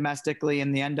it be domestically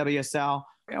in the NWSL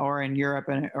or in Europe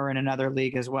or in another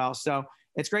league as well. So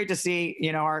it's great to see,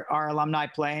 our alumni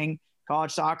playing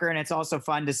college soccer. And it's also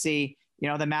fun to see, the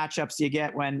matchups you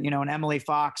get when, an Emily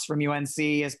Fox from UNC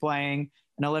is playing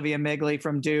an Olivia Migley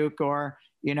from Duke, or,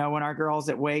 when our girls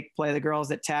at Wake play the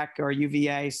girls at Tech or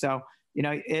UVA. So,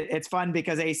 it's fun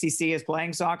because ACC is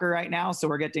playing soccer right now. So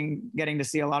we're getting to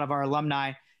see a lot of our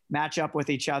alumni match up with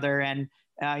each other. And,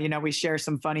 we share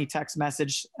some funny text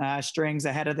message strings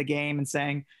ahead of the game and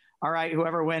saying, all right,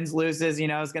 whoever wins, loses,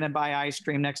 is going to buy ice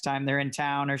cream next time they're in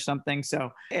town or something.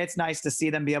 So it's nice to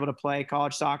see them be able to play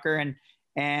college soccer.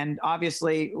 And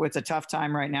obviously it's a tough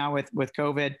time right now with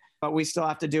COVID, but we still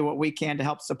have to do what we can to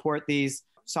help support these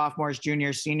sophomores,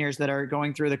 juniors, seniors that are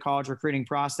going through the college recruiting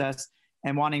process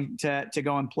and wanting to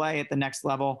go and play at the next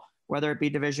level, whether it be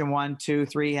Division I, II,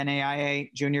 III,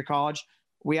 NAIA, junior college.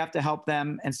 We have to help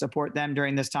them and support them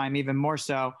during this time even more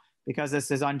so, because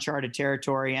this is uncharted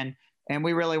territory. And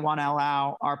we really want to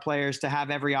allow our players to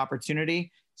have every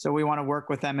opportunity. So we want to work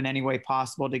with them in any way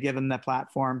possible to give them the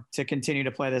platform to continue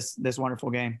to play this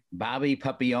wonderful game. Bobby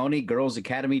Papione, Girls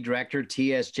Academy Director,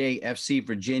 TSJ FC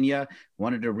Virginia,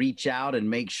 wanted to reach out and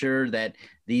make sure that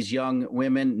these young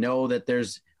women know that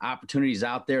there's opportunities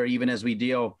out there, even as we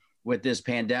deal with this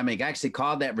pandemic. I actually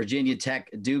called that Virginia Tech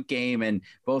Duke game, and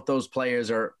both those players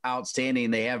are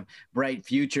outstanding. They have bright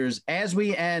futures. As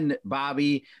we end,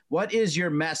 Bobby, what is your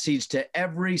message to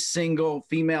every single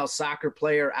female soccer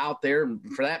player out there,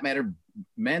 for that matter,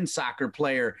 men's soccer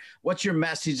player? What's your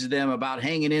message to them about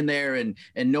hanging in there and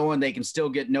knowing they can still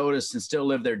get noticed and still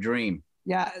live their dream?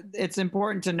 Yeah, it's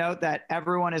important to note that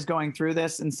everyone is going through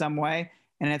this in some way.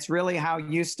 And it's really how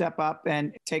you step up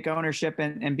and take ownership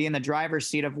and be in the driver's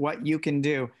seat of what you can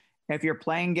do. If you're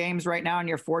playing games right now and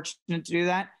you're fortunate to do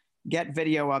that, get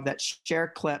video of that,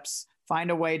 share clips, find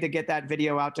a way to get that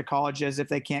video out to colleges if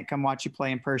they can't come watch you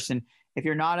play in person. If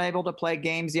you're not able to play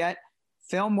games yet,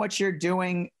 film what you're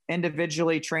doing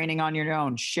individually, training on your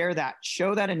own. Share that,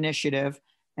 show that initiative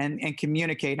and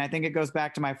communicate. And I think it goes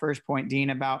back to my first point, Dean,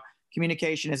 about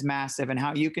communication is massive and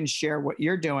how you can share what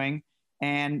you're doing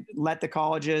and let the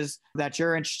colleges that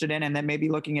you're interested in and that may be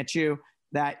looking at you,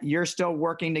 that you're still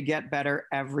working to get better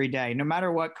every day. No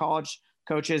matter what college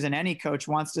coaches and any coach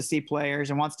wants to see players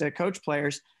and wants to coach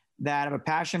players that have a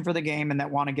passion for the game and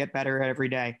that want to get better every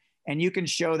day. And you can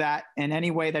show that in any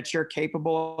way that you're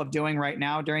capable of doing right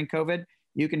now during COVID.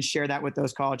 You can share that with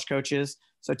those college coaches.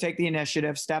 So take the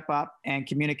initiative, step up, and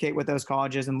communicate with those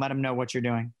colleges and let them know what you're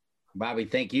doing. Bobby,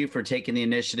 thank you for taking the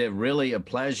initiative. Really a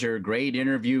pleasure. Great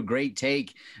interview. Great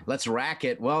take. Let's rack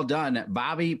it. Well done.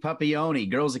 Bobby Papione,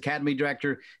 Girls Academy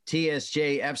Director,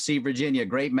 TSJ FC Virginia.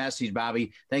 Great message,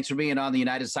 Bobby. Thanks for being on the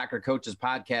United Soccer Coaches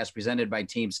podcast presented by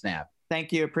Team Snap.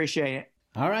 Thank you. Appreciate it.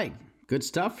 All right. Good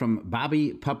stuff from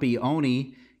Bobby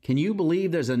Papione. Can you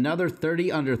believe there's another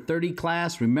 30 under 30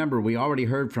 class? Remember, we already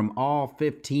heard from all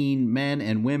 15 men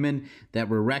and women that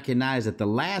were recognized at the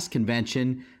last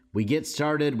convention. We get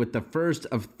started with the first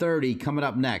of 30 coming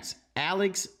up next.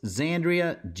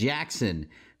 Alexandria Jackson,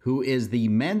 who is the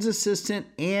men's assistant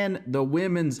and the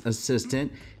women's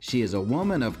assistant. She is a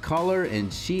woman of color,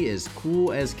 and she is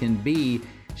cool as can be.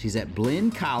 She's at Blinn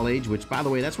College, which, by the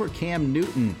way, that's where Cam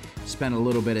Newton spent a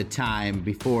little bit of time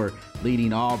before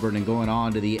leading Auburn and going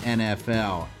on to the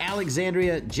NFL.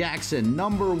 Alexandria Jackson,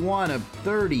 number 1 of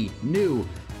 30 new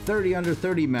 30 under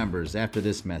 30 members after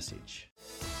this message.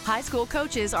 High school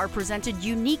coaches are presented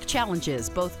unique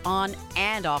challenges both on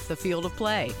and off the field of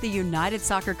play. The United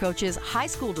Soccer Coaches High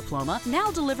School Diploma, now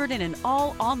delivered in an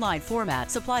all-online format,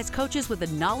 supplies coaches with the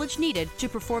knowledge needed to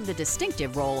perform the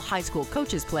distinctive role high school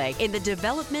coaches play in the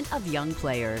development of young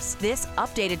players. This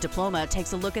updated diploma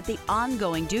takes a look at the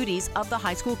ongoing duties of the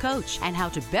high school coach and how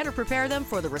to better prepare them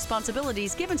for the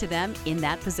responsibilities given to them in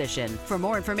that position. For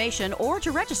more information or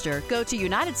to register, go to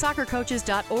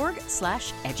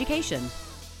unitedsoccercoaches.org/education.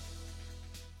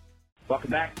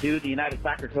 Welcome back to the United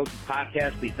Soccer Coaches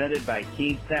podcast presented by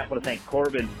Team Snap. I want to thank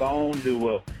Corbin Bone, who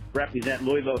will represent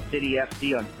Louisville City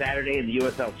FC on Saturday in the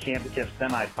USL Championship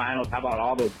semifinals. How about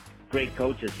all those great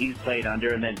coaches he's played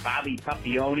under? And then Bobby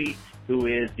Papione, who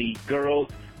is the Girls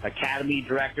Academy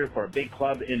Director for a big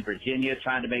club in Virginia,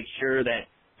 trying to make sure that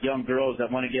young girls that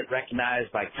want to get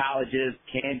recognized by colleges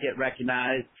can get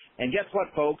recognized. And guess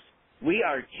what, folks? We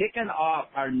are kicking off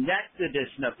our next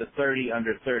edition of the 30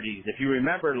 under 30s. If you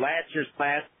remember last year's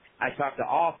class, I talked to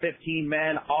all 15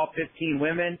 men, all 15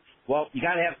 women. Well, you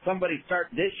got to have somebody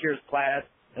start this year's class,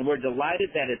 and we're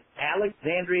delighted that it's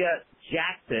Alexandria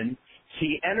Jackson.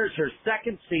 She enters her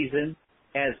second season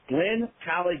as Blinn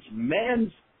College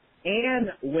men's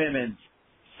and women's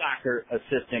soccer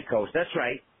assistant coach. That's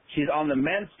right. She's on the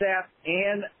men's staff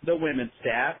and the women's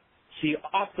staff. She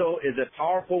also is a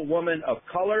powerful woman of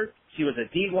color. She was a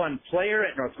D1 player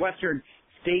at Northwestern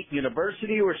State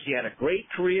University, where she had a great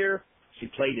career. She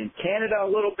played in Canada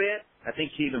a little bit. I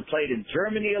think she even played in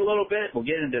Germany a little bit. We'll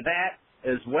get into that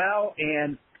as well.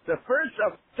 And the first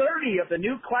of 30 of the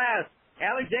new class,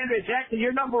 Alexandria Jackson,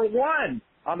 you're number 1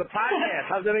 on the podcast.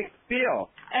 How's it make you feel?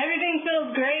 Everything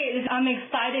feels great. I'm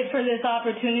excited for this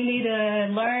opportunity to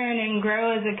learn and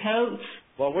grow as a coach.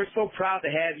 Well, we're so proud to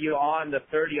have you on the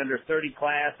 30 under 30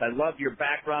 class. I love your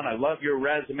background. I love your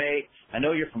resume. I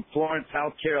know you're from Florence,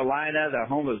 South Carolina, the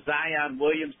home of Zion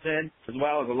Williamson, as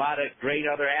well as a lot of great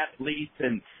other athletes.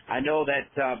 And I know that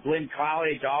Blinn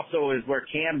College also is where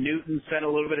Cam Newton spent a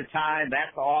little bit of time.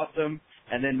 That's awesome.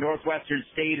 And then Northwestern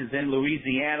State is in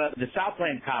Louisiana, the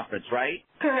Southland Conference, right?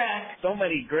 Correct. So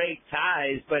many great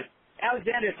ties. But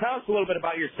Alexandria, tell us a little bit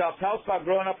about yourself. Tell us about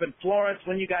growing up in Florence,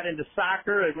 when you got into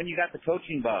soccer, and when you got the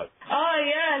coaching bug. Oh,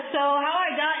 yeah. So how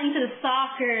I got into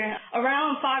soccer,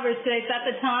 around 5 or 6, at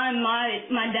the time,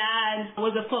 my dad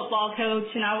was a football coach,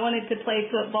 and I wanted to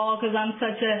play football because I'm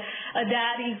such a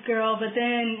daddy's girl. But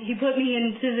then he put me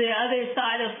into the other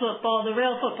side of football, the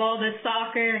real football, the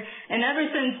soccer. And ever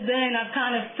since then, I've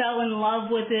kind of fell in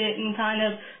love with it and kind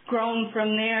of grown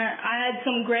from there. I had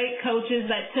some great coaches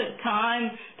that took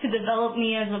time to develop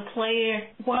me as a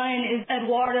player. One is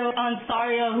Eduardo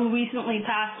Ansario, who recently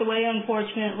passed away,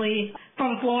 unfortunately,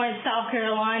 from Florence, South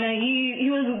Carolina. He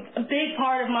was a big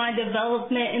part of my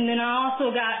development. And then I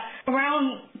also got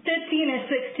around 15 or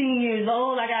 16 years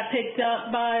old, I got picked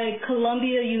up by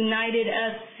Columbia United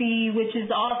FC, which is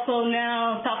also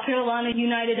now South Carolina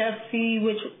United FC,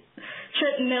 which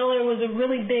Trip Miller was a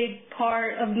really big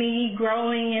part of me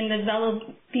growing and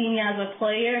developing as a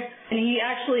player. And he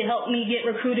actually helped me get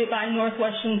recruited by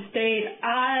Northwestern State.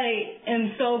 I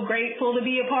am so grateful to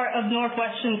be a part of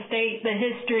Northwestern State, the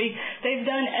history. They've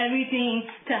done everything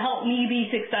to help me be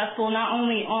successful, not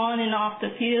only on and off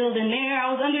the field. And there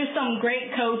I was under some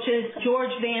great coaches,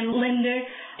 George Van Linder,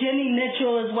 Jimmy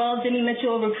Mitchell as well. Jimmy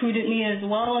Mitchell recruited me as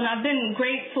well. And I've been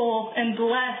grateful and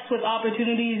blessed with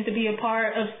opportunities to be a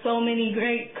part of so many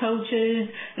great coaches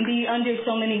and be under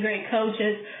so many great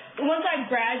coaches. Once I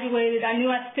graduated, I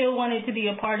knew I still wanted to be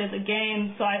a part of the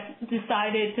game, so I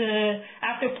decided to,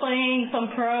 after playing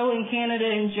some pro in Canada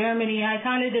and Germany, I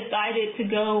kind of decided to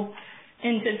go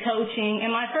into coaching.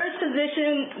 And my first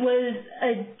position was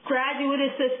a graduate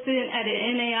assistant at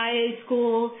an NAIA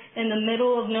school in the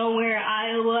middle of nowhere,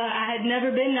 Iowa. I had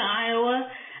never been to Iowa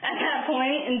at that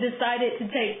point and decided to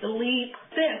take the leap.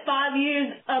 Spent 5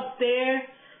 years up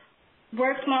there.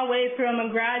 Worked my way from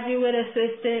a graduate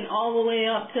assistant all the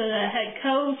way up to the head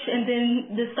coach, and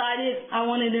then decided I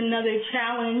wanted another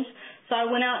challenge. So I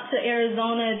went out to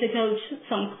Arizona to coach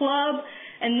some club,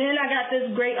 and then I got this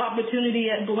great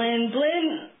opportunity at Blinn.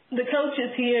 Blinn, the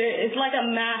coaches here, it's like a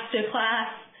master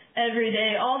class every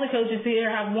day. All the coaches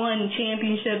here have won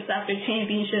championships after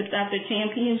championships after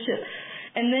championships.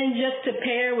 And then just to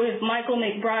pair with Michael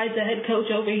McBride, the head coach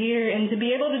over here, and to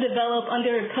be able to develop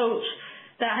under a coach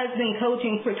that has been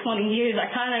coaching for 20 years, I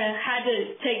kind of had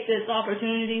to take this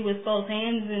opportunity with both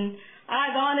hands. And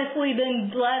I've honestly been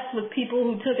blessed with people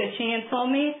who took a chance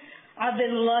on me. I've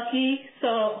been lucky,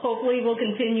 so hopefully we'll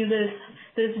continue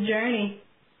this journey.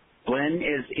 Blinn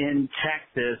is in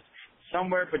Texas,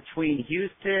 somewhere between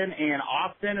Houston and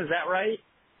Austin, is that right?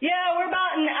 Yeah, we're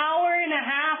about an hour and a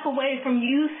half away from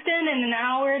Houston and an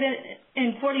hour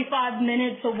and 45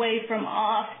 minutes away from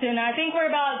Austin. I think we're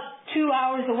about 2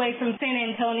 hours away from San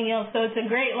Antonio, so it's a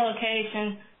great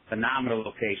location. Phenomenal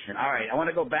location. All right, I want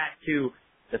to go back to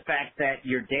the fact that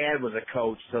your dad was a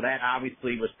coach, so that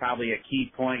obviously was probably a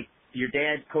key point. Your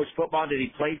dad coached football. Did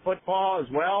he play football as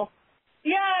well?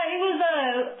 Yeah, he was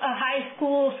a high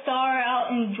school star out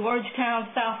in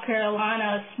Georgetown, South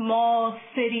Carolina, a small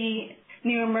city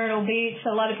near Myrtle Beach.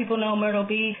 A lot of people know Myrtle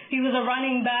Beach. He was a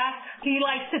running back. He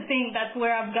likes to think that's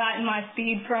where I've gotten my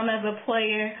speed from as a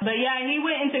player. But yeah, he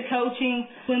went into coaching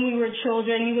when we were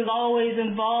children. He was always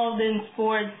involved in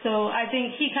sports. So I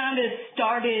think he kind of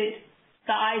started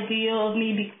the idea of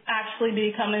me actually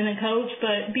becoming a coach.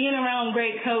 But being around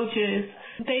great coaches,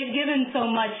 they've given so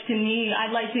much to me.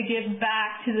 I'd like to give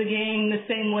back to the game the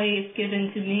same way it's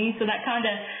given to me. So that kind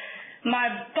of,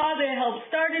 my father helped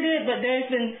started it, but there's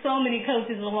been so many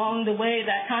coaches along the way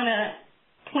that kind of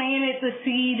planted the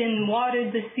seed and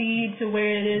watered the seed to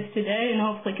where it is today and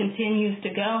hopefully continues to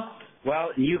go. Well,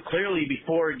 you clearly,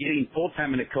 before getting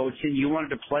full-time into coaching, you wanted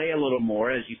to play a little more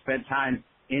as you spent time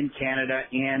in Canada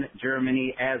and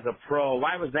Germany as a pro.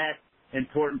 Why was that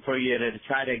important for you to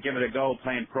try to give it a go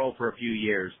playing pro for a few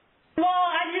years? Well,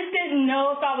 I just didn't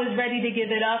know if I was ready to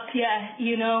give it up yet.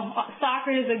 You know,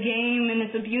 soccer is a game, and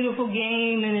it's a beautiful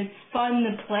game, and it's fun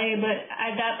to play. But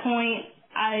at that point,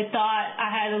 I thought I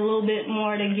had a little bit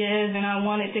more to give, and I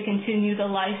wanted to continue the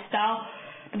lifestyle.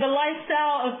 The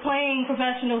lifestyle of playing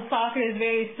professional soccer is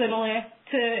very similar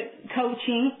to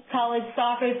coaching college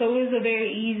soccer, so it was a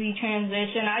very easy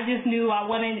transition. I just knew I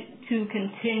wanted to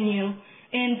continue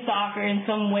in soccer in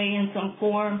some way, in some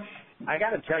form. I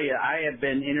got to tell you, I have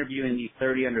been interviewing these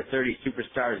 30 under 30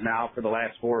 superstars now for the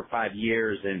last 4 or 5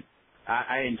 years, and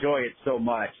I enjoy it so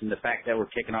much. And the fact that we're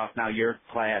kicking off now your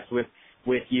class with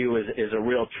you is a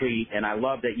real treat, and I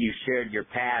love that you shared your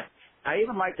path. I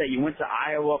even like that you went to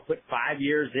Iowa, put 5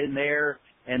 years in there,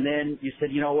 and then you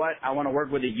said, you know what, I want to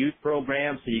work with a youth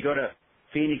program. So you go to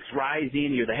Phoenix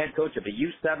Rising. You're the head coach of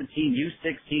a U17,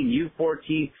 U16,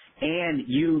 U14, and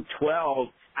U12.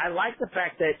 I like the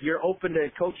fact that you're open to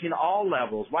coaching all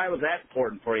levels. Why was that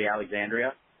important for you,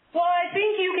 Alexandria? Well, I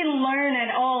think you can learn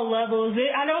at all levels.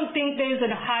 I don't think there's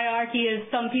a hierarchy as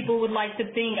some people would like to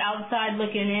think outside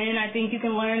looking in. I think you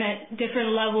can learn at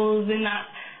different levels, and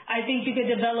I think you could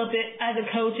develop it as a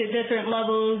coach at different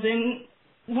levels. And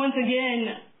once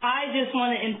again, I just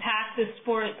want to impact the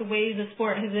sport the way the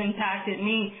sport has impacted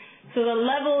me. So the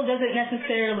level doesn't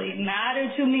necessarily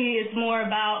matter to me. It's more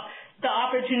about the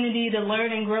opportunity to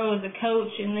learn and grow as a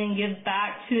coach and then give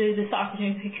back to the soccer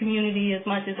community as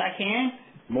much as I can.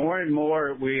 More and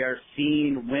more, we are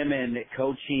seeing women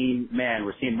coaching men.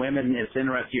 We're seeing women. It's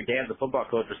interesting. Your dad's a football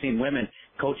coach. We're seeing women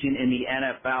coaching in the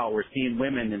NFL. We're seeing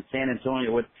women in San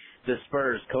Antonio with the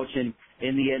Spurs coaching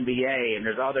in the NBA, and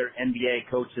there's other NBA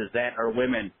coaches that are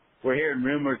women. We're hearing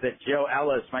rumors that Jill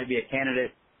Ellis might be a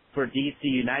candidate for DC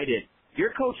United.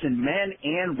 You're coaching men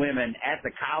and women at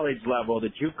the college level,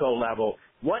 the JUCO level.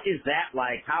 What is that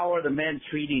like? How are the men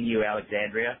treating you,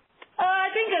 Alexandria?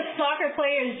 I think a soccer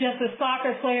player is just a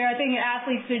soccer player. I think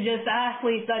athletes are just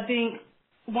athletes. I think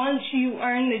once you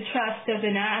earn the trust of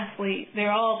an athlete,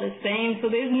 they're all the same. So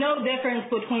there's no difference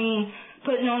between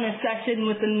putting on a session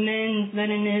with the men than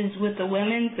it is with the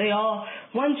women. They all,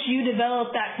 once you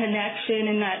develop that connection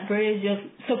and that bridge of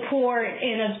support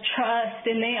and of trust,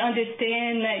 and they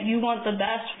understand that you want the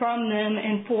best from them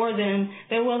and for them,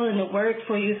 they're willing to work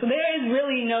for you. So there is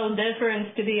really no difference,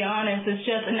 to be honest. It's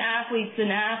just an athlete's an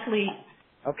athlete.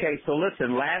 Okay, so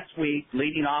listen, last week,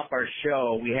 leading off our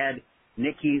show, we had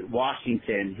Nikki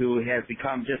Washington, who has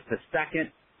become just the second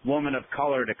woman of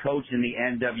color to coach in the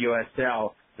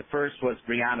NWSL. The first was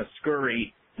Brianna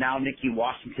Scurry. Now Nikki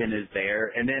Washington is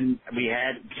there. And then we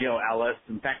had Jill Ellis.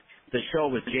 In fact, the show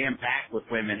was jam-packed with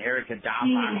women. Erica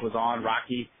Dombach was on.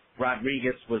 Rocky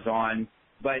Rodriguez was on.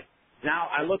 But now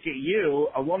I look at you,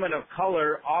 a woman of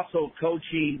color, also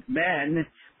coaching men.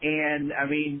 And, I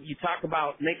mean, you talk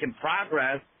about making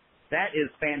progress. That is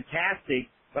fantastic.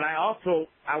 But I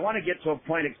want to get to a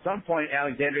point at some point,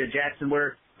 Alexandria Jackson,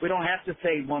 where we don't have to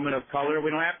say woman of color. We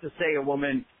don't have to say a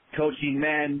woman coaching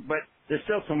men, but there's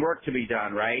still some work to be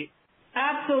done, right?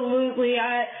 Absolutely.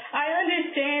 I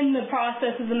understand the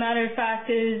process. As a matter of fact,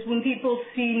 is when people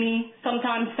see me,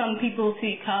 sometimes some people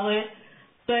see color,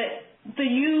 but the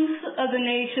youth of the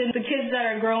nation, the kids that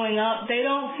are growing up, they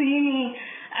don't see me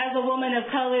as a woman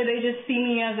of color. They just see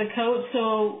me as a coach.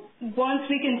 So once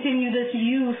we continue, this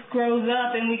youth grows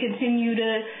up and we continue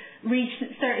to reach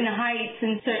certain heights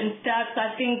and certain steps,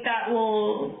 I think that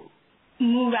will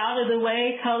move out of the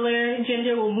way. Color,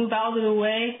 gender will move out of the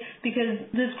way because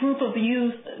this group of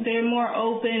youth, they're more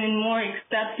open and more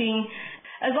accepting.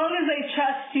 As long as they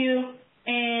trust you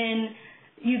and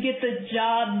you get the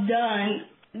job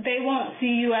done, they won't see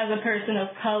you as a person of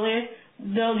color.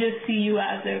 They'll just see you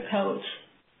as their coach.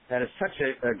 That is such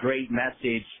a great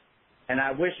message, and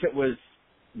I wish it was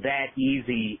that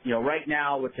easy. You know, right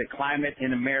now with the climate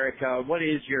in America, what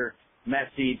is your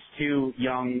message to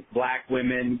young black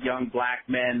women, young black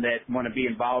men that want to be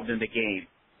involved in the game?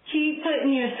 Keep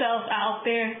putting yourself out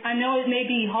there. I know it may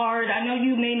be hard. I know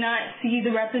you may not see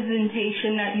the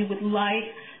representation that you would like,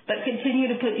 but continue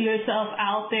to put yourself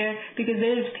out there because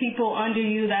there's people under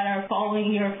you that are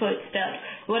following your footsteps.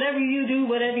 Whatever you do,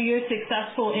 whatever you're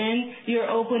successful in, you're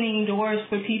opening doors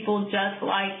for people just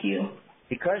like you.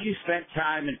 Because you spent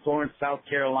time in Florence, South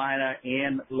Carolina,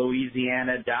 and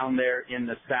Louisiana, down there in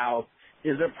the South,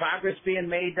 is there progress being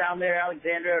made down there,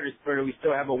 Alexandria, or do we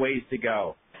still have a ways to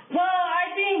go? Well,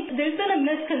 I think there's been a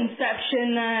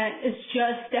misconception that it's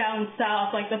just down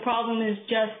south, like the problem is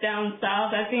just down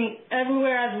south. I think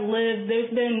everywhere I've lived,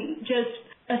 there's been just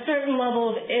a certain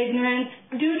level of ignorance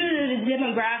due to the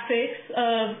demographics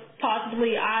of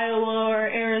possibly Iowa or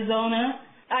Arizona.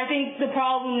 I think the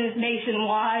problem is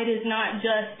nationwide, is not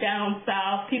just down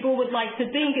south. People would like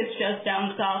to think it's just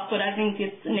down south, but I think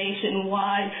it's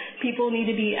nationwide. People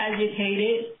need to be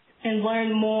educated and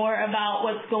learn more about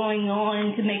what's going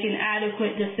on to make an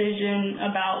adequate decision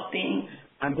about things.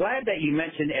 I'm glad that you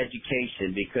mentioned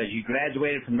education because you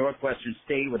graduated from Northwestern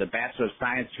State with a Bachelor of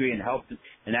Science degree in Health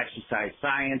and Exercise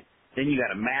Science. Then you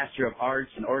got a Master of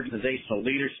Arts in Organizational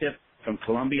Leadership from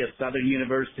Columbia Southern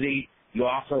University. You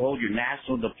also hold your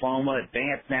National Diploma,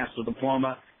 Advanced National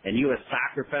Diploma, and U.S.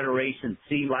 Soccer Federation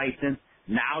C license.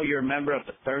 Now you're a member of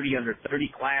the 30 Under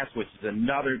 30 class, which is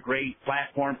another great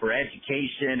platform for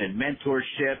education and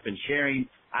mentorship and sharing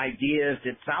ideas.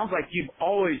 It sounds like you've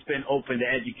always been open to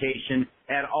education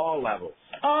at all levels.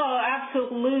 Oh,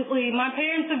 absolutely. My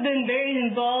parents have been very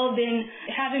involved in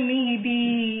having me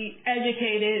be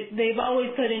educated. They've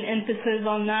always put an emphasis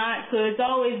on that. So it's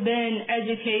always been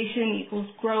education equals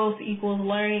growth equals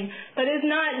learning. But it's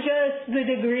not just the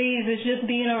degrees. It's just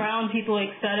being around people,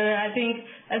 et cetera. I think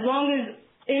as long as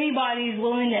anybody's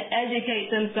willing to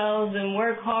educate themselves and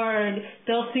work hard,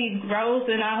 they'll see growth,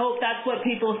 and I hope that's what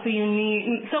people see in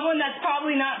me. Someone that's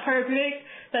probably not perfect,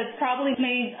 that's probably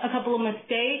made a couple of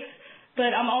mistakes,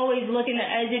 but I'm always looking to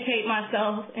educate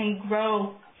myself and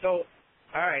grow. So,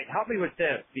 all right, help me with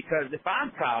this, because if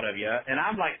I'm proud of you, and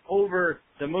I'm like over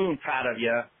the moon proud of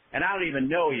you, and I don't even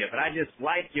know you, but I just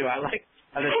like you. I like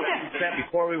the stuff you said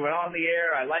before we went on the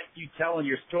air. I like you telling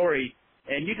your story.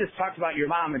 And you just talked about your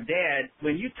mom and dad.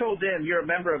 When you told them you're a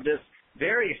member of this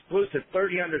very exclusive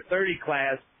 30 under 30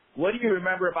 class, what do you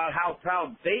remember about how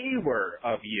proud they were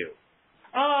of you?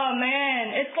 Oh,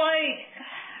 man, it's like,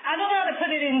 I don't know how to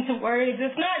put it into words.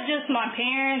 It's not just my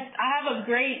parents. I have a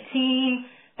great team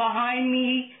behind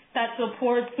me that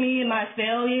supports me in my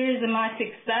failures and my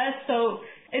success. So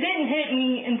it didn't hit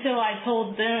me until I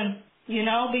told them, you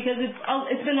know, because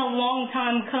it's been a long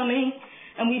time coming,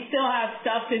 and we still have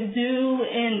stuff to do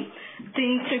and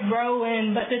things to grow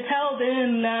in. But to tell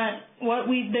them that what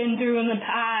we've been through in the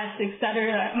past, et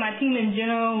cetera, my team in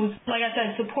general, like I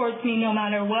said, supports me no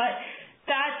matter what,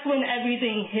 that's when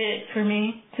everything hit for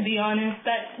me, to be honest,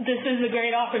 that this is a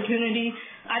great opportunity.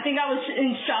 I think I was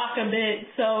in shock a bit.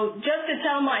 So just to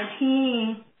tell my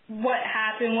team what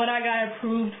happened, what I got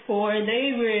approved for,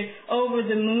 they were over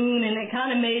the moon, and it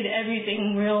kind of made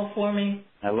everything real for me.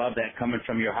 I love that coming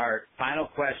from your heart. Final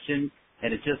question,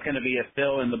 and it's just going to be a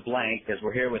fill in the blank, as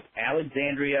we're here with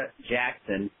Alexandria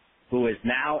Jackson, who is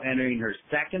now entering her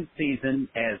second season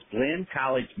as Blinn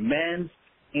College men's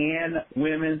and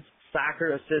women's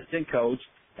soccer assistant coach.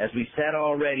 As we said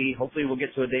already, hopefully we'll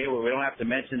get to a day where we don't have to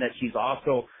mention that she's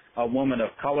also a woman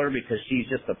of color, because she's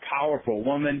just a powerful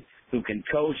woman who can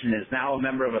coach and is now a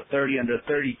member of a 30 under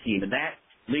 30 team. And that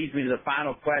leads me to the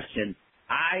final question.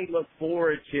 I look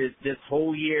forward to this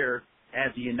whole year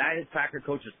as the United Soccer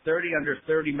Coaches 30 under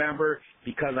 30 member,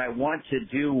 because I want to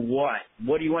do what?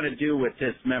 What do you want to do with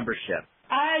this membership?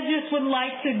 I just would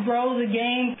like to grow the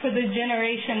game for the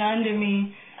generation under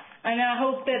me. And I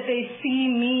hope that they see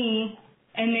me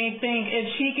and they think,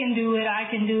 if she can do it, I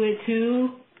can do it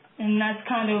too. And that's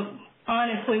kind of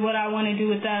honestly what I want to do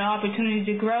with that opportunity,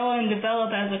 to grow and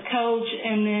develop as a coach,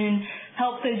 and then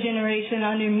help the generation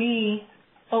under me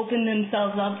open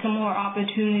themselves up to more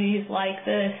opportunities like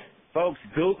this. Folks,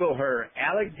 Google her,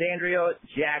 Alexandria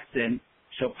Jackson.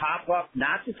 She'll pop up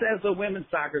not just as a women's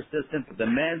soccer assistant, but the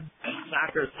men's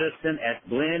soccer assistant at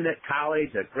Blinn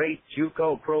College, a great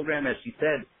JUCO program. As she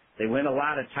said, they win a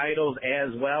lot of titles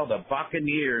as well. The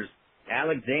Buccaneers,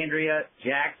 Alexandria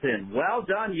Jackson. Well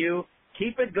done, you.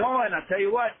 Keep it going. I'll tell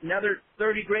you what, another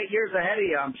 30 great years ahead of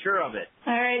you. I'm sure of it.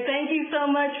 All right. Thank you so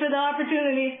much for the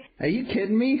opportunity. Are you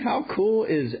kidding me? How cool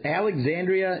is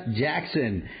Alexandria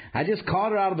Jackson? I just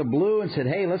called her out of the blue and said,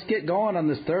 hey, let's get going on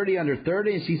this 30 under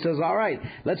 30. And she says, all right,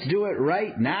 let's do it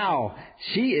right now.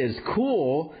 She is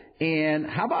cool. And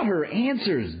how about her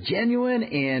answers? Genuine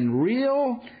and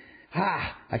real?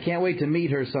 I can't wait to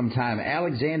meet her sometime.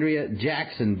 Alexandria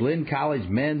Jackson, Blinn College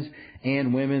men's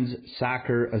and women's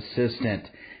soccer assistant.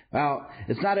 Well,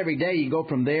 it's not every day you go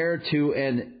from there to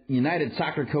an United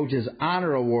Soccer Coaches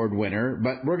Honor Award winner,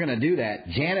 but we're going to do that.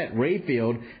 Janet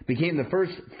Rayfield became the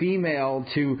first female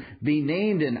to be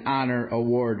named an Honor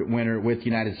Award winner with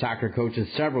United Soccer Coaches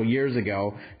several years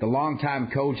ago. The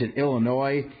longtime coach at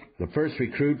Illinois, the first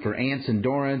recruit for Anson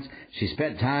Dorrance. She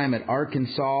spent time at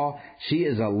Arkansas. She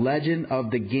is a legend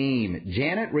of the game.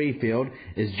 Janet Rayfield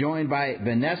is joined by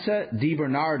Vanessa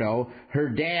DiBernardo. Her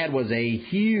dad was a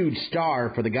huge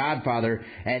star for The Godfather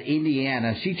at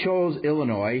Indiana. She chose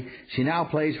Illinois. She now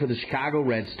plays for the Chicago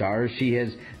Red Stars. She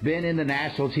has been in the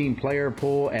national team player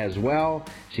pool as well.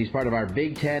 She's part of our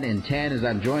Big Ten in 10, as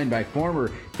I'm joined by former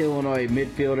Illinois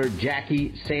midfielder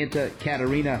Jackie Santa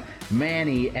Catarina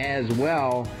Manny as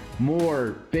well.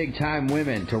 More big-time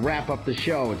women to wrap up the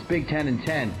show. It's Big Ten in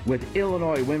 10 with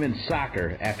Illinois women's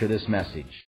soccer after this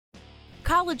message.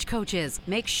 College coaches,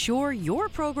 make sure your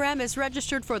program is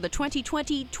registered for the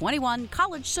 2020-21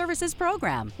 College Services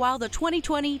Program. While the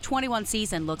 2020-21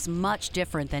 season looks much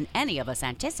different than any of us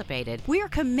anticipated, we are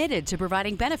committed to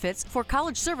providing benefits for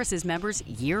College Services members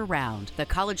year-round. The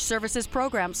College Services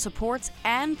Program supports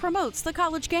and promotes the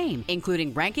college game,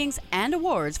 including rankings and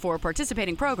awards for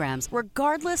participating programs,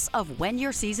 regardless of when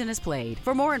your season is played.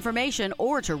 For more information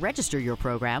or to register your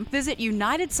program, visit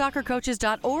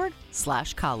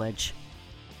unitedsoccercoaches.org/college.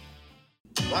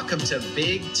 Welcome to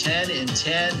Big Ten in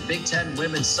 10, Big Ten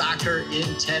women's soccer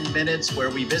in 10 minutes, where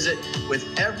we visit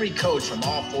with every coach from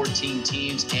all 14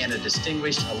 teams and a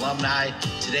distinguished alumni.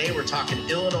 Today, we're talking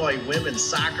Illinois women's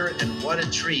soccer, and what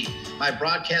a treat. My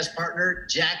broadcast partner,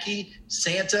 Jackie,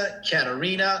 Santa,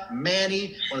 Katarina,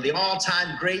 Manny, one of the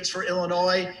all-time greats for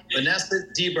Illinois, Vanessa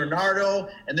DiBernardo,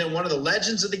 and then one of the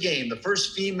legends of the game, the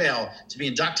first female to be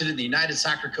inducted in the United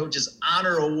Soccer Coaches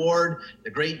Honor Award,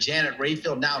 the great Janet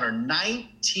Rayfield, now in her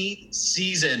 19th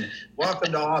season.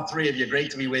 Welcome to all three of you. Great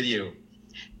to be with you.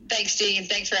 Thanks, Dean.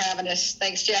 Thanks for having us.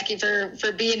 Thanks, Jackie, for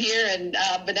being here. And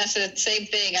Vanessa, same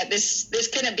thing. This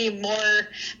couldn't be more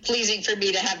pleasing for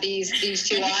me to have these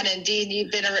two on. And Dean,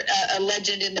 you've been a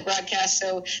legend in the broadcast,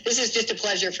 so this is just a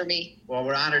pleasure for me. Well,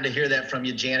 we're honored to hear that from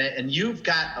you, Janet. And you've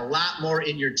got a lot more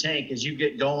in your tank as you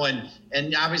get going.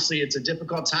 And obviously, it's a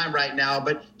difficult time right now,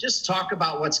 but just talk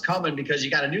about what's coming, because you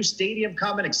got a new stadium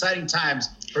coming. Exciting times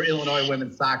for Illinois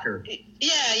women's soccer.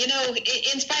 Yeah,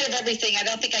 in spite of everything, I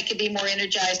don't think I could be more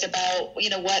energized about,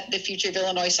 what the future of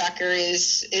Illinois soccer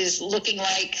is looking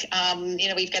like.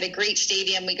 We've got a great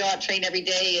stadium. We go out, train every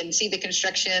day, and see the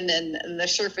construction, and the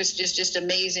surface is just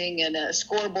amazing, and a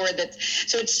scoreboard.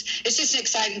 So it's just an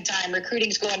exciting time.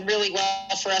 Recruiting's going really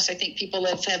well for us. I think people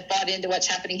have bought into what's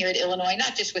happening here at Illinois,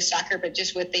 not just with soccer, but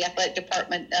just with the athletic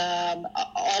department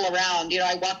all around.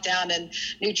 I walked down and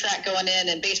new track going in,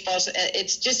 and baseball.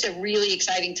 It's just a really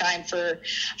exciting time for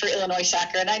Illinois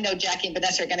soccer. And I know Jackie and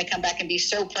Vanessa are going to come back and be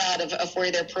so proud of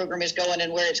where their program is going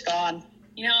and where it's gone.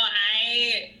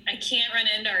 I can't run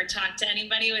into or talk to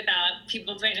anybody without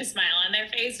people putting a smile on their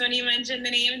face when you mention the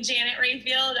name Janet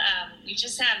Rayfield. You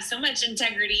just have so much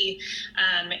integrity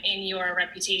in your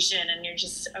reputation, and you're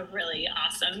just a really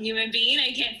awesome human being.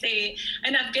 I can't say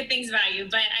enough good things about you,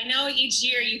 but I know each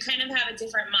year you kind of have a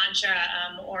different mantra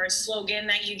or slogan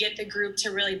that you get the group to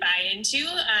really buy into.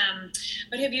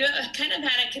 But have you kind of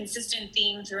had a consistent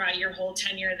theme throughout your whole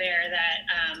tenure there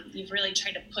that you've really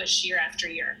tried to push year after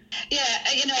year? Yeah,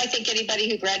 I think anybody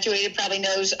who graduated probably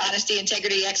knows honesty,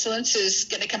 integrity, excellence is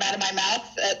going to come out of my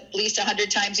mouth at least 100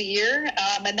 times a year.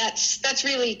 And that's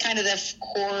really kind of the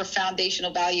core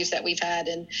foundational values that we've had.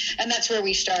 And that's where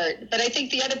we start. But I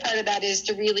think the other part of that is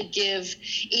to really give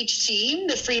each team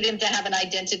the freedom to have an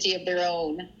identity of their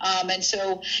own. And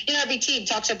so, every team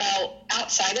talks about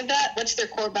outside of that, what's their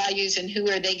core values and who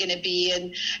are they going to be?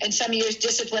 And some years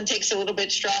discipline takes a little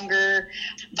bit stronger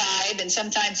vibe, and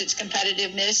sometimes it's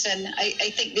competitiveness. And I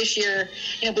think this year,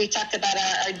 we talked about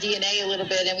our DNA a little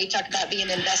bit, and we talked about being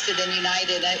invested and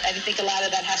united. I think a lot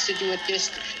of that has to do with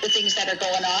just the things that are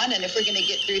going on. And if we're going to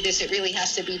get through this, it really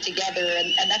has to be together.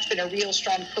 And that's been a real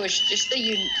strong push. Just the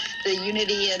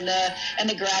unity and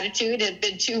the gratitude have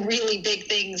been two really big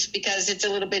things, because it's a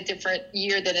little bit different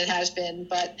year than it has been.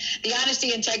 But the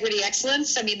honesty, integrity,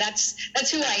 excellence,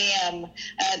 that's who I am.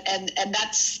 And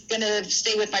that's going to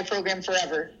stay with my program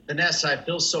forever. Vanessa, I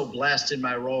feel so blessed in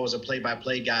my role as a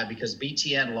play-by-play guy, because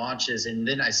BTN launches, and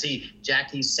then I see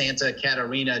Jackie, Santa,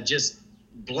 Katarina just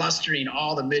blustering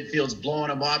all the midfields, blowing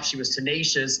them up. She was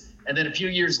tenacious. And then a few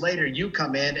years later, you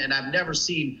come in, and I've never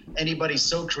seen anybody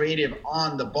so creative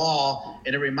on the ball.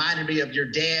 And it reminded me of your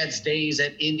dad's days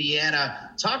at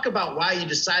Indiana. Talk about why you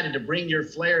decided to bring your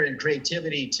flair and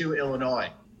creativity to Illinois.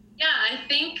 Yeah, I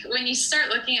think when you start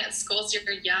looking at schools,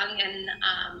 you're young. And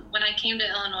when I came to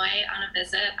Illinois on a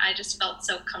visit, I just felt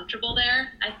so comfortable there.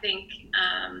 I think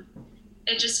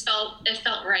it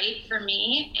felt right for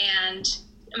me. And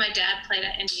my dad played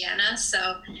at Indiana,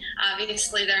 so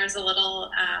obviously there was a little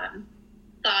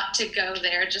thought to go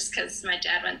there just because my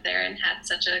dad went there and had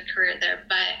such a career there.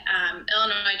 But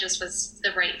Illinois just was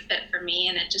the right fit for me,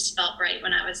 and it just felt right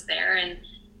when I was there. And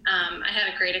I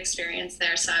had a great experience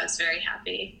there, so I was very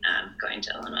happy going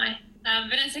to Illinois.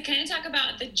 Vanessa, can you talk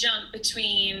about the jump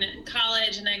between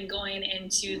college and then going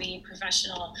into the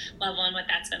professional level and what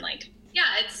that's been like? Yeah,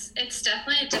 it's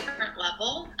definitely a different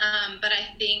level, but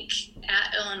I think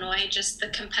at Illinois, just the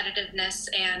competitiveness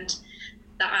and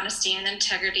the honesty and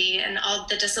integrity and all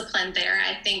the discipline there,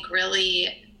 I think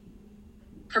really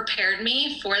prepared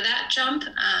me for that jump.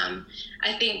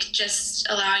 I think just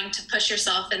allowing to push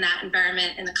yourself in that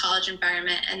environment, in the college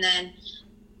environment, and then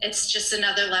it's just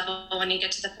another level when you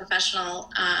get to the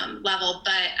professional level.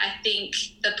 But I think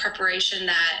the preparation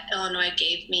that Illinois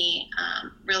gave me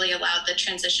really allowed the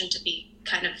transition to be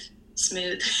kind of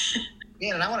smooth.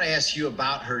 Yeah, and I want to ask you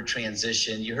about her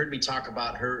transition. You heard me talk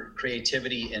about her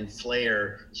creativity and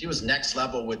flair. She was next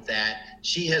level with that.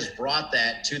 She has brought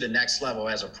that to the next level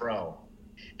as a pro.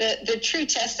 The true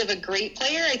test of a great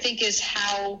player, I think, is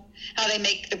how they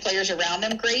make the players around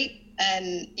them great.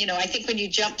 And, I think when you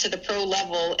jump to the pro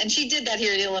level, and she did that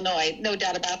here at Illinois, no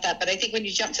doubt about that. But I think when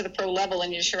you jump to the pro level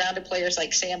and you're surrounded players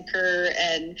like Sam Kerr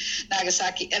and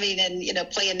Nagasaki,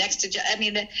 playing next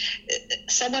to,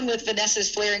 someone with Vanessa's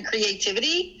flair and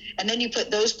creativity, and then you put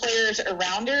those players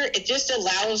around her, it just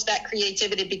allows that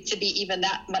creativity to be even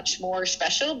that much more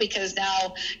special, because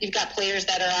now you've got players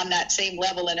that are on that same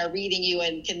level and are reading you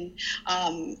and can,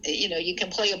 you can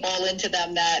play a ball into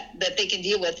them that they can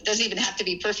deal with. It doesn't even have to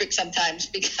be perfect sometimes,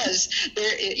 because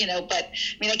they're, but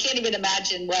I can't even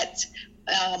imagine what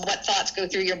thoughts go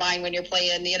through your mind when you're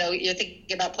playing, you're thinking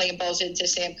about playing balls into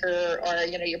Sam Kerr, or,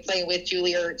 you're playing with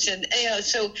Julie Ertz. And,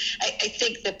 so I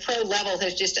think the pro level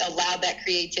has just allowed that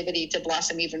creativity to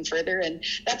blossom even further. And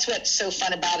that's what's so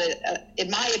fun about it. In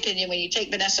my opinion, when you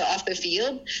take Vanessa off the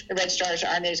field, the Red Stars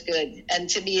aren't as good. And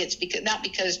to me, it's not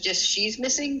because just she's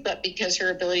missing, but because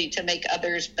her ability to make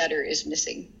others better is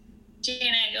missing.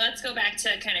 Janet, let's go back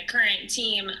to kind of current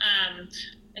team.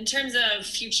 In terms of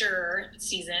future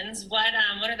seasons, what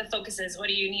are the focuses? What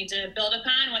do you need to build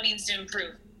upon? What needs to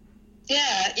improve?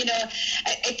 Yeah,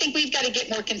 I think we've got to get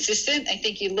more consistent. I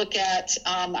think you look at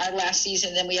our last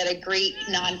season, and we had a great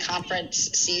non-conference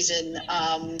season.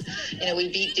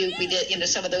 We beat Duke, we did,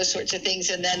 some of those sorts of things.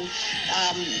 And then,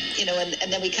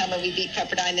 and then we come and we beat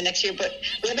Pepperdine the next year. But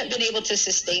we haven't been able to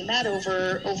sustain that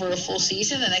over a full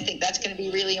season. And I think that's going to be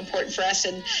really important for us.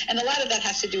 And a lot of that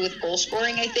has to do with goal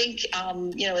scoring, I think.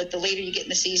 The later you get in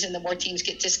the season, the more teams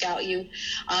get to scout you.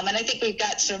 And I think we've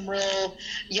got some real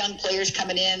young players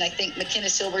coming in. I think McKenna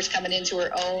Silver's coming into her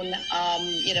own.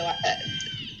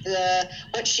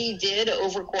 What she did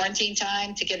over quarantine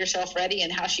time to get herself ready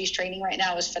and how she's training right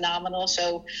now is phenomenal.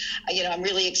 So, I'm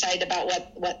really excited about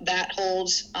what that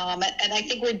holds. And I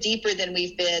think we're deeper than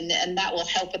we've been, and that will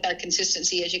help with our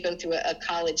consistency as you go through a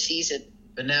college season.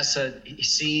 Vanessa,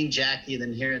 seeing Jackie and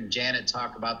then hearing Janet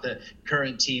talk about the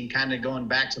current team, kind of going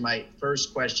back to my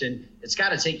first question, it's got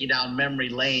to take you down memory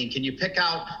lane. Can you pick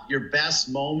out your best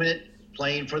moment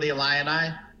playing for the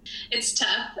Illini? It's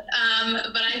tough,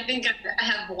 but I think I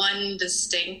have one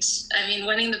distinct.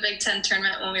 Winning the Big Ten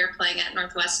tournament when we were playing at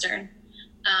Northwestern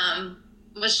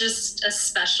was just a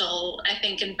special, I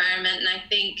think, environment. And I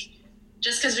think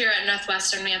just because we were at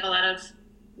Northwestern, we had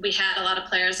a lot of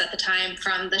players at the time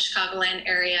from the Chicagoland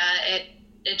area.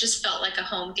 It just felt like a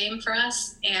home game for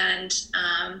us, and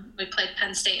we played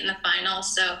Penn State in the final,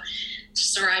 so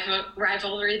just a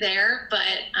rivalry there. But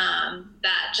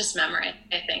that just memory,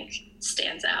 I think,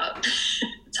 stands out.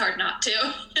 It's hard not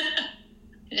to.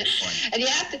 And you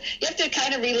have to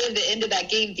kind of relive the end of that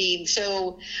game, Dean.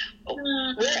 So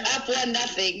we're up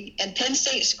 1-0, and Penn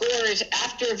State scores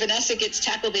after Vanessa gets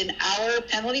tackled in our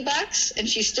penalty box, and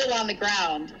she's still on the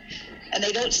ground. And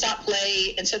they don't stop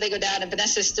play, and so they go down, and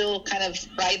Vanessa's still kind of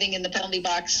writhing in the penalty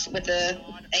box with the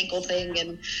ankle thing,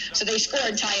 and so they score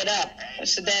and tie it up.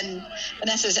 So then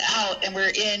Vanessa's out, and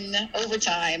we're in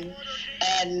overtime,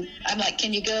 and I'm like,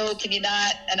 can you go, can you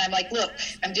not? And I'm like, look,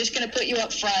 I'm just going to put you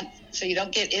up front so you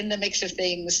don't get in the mix of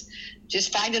things.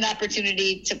 Just find an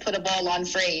opportunity to put a ball on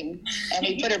frame. And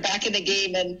we put her back in the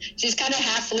game, and she's kind of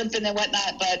half limping and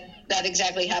whatnot, but that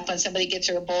exactly happens. Somebody gets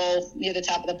her a ball near the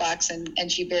top of the box,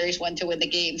 and she buries one to win the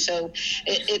game. So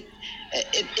it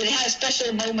has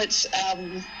special moments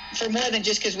for more than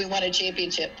just because we won a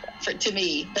championship, to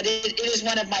me. But it is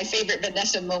one of my favorite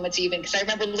Vanessa moments, even because I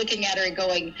remember looking at her and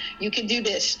going, you can do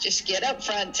this. Just get up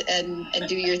front and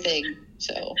do your thing.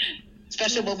 So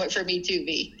special moment for me too,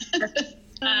 V.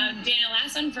 Dana,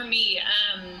 last one for me.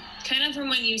 Kind of from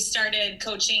when you started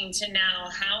coaching to now,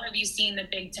 how have you seen the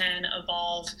Big Ten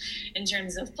evolve in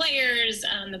terms of players,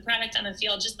 the product on the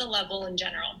field, just the level in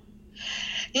general?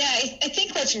 Yeah, I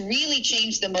think what's really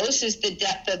changed the most is the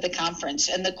depth of the conference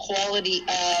and the quality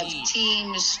of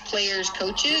teams, players,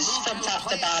 coaches from top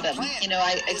to bottom.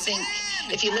 I think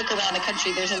if you look around the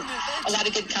country, there's a lot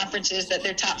of good conferences that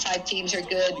their top 5 teams are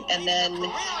good, and then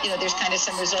there's kind of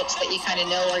some results that you kind of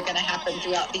know are going to happen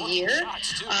throughout the year.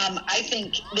 I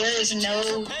think there is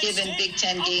no given Big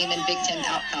Ten game and Big Ten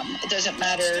outcome. It doesn't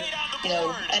matter,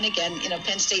 and again,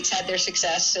 Penn State's had their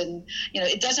success, and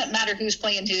it doesn't matter who's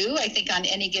playing who. I think on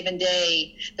any given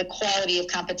day, the quality of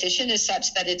competition is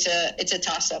such that it's a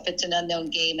toss-up. It's an unknown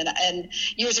game, and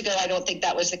years ago, I don't think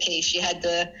that was the case. You had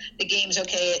the games,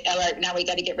 okay, all right, now we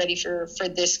got to get ready for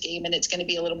this game, and it's going to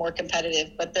be a little more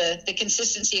competitive. But the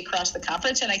consistency across the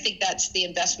conference, and I think that's the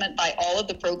investment by all of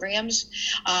the programs,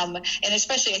 and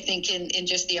especially I think in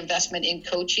just the investment in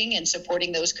coaching and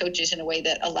supporting those coaches in a way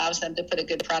that allows them to put a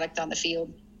good product on the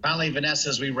field. Finally, Vanessa,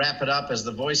 as we wrap it up, as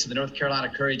the voice of the North Carolina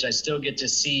Courage, I still get to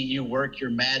see you work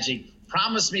your magic.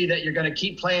 Promise me that you're going to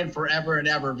keep playing forever and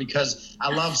ever, because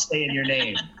I love saying your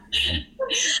name.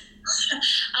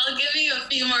 I'll give you a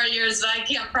few more years, but I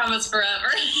can't promise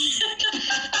forever.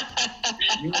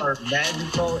 You are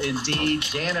magical indeed.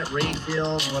 Janet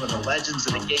Rayfield, one of the legends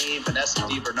of the game. Vanessa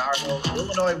DiBernardo,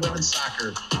 Illinois women's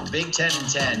soccer, Big 10 and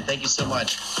 10. Thank you so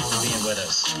much for being with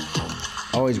us.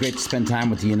 Always great to spend time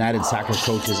with the United Soccer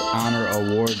Coaches Honor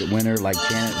Award winner like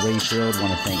Janet Rayfield.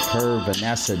 Want to thank her,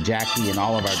 Vanessa, Jackie, and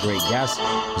all of our great guests,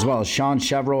 as well as Sean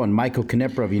Chevrolet and Michael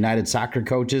Knipper of United Soccer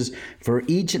Coaches. For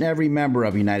each and every member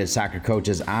of United Soccer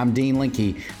Coaches, I'm Dean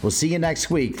Linke. We'll see you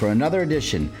next week for another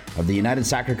edition of the United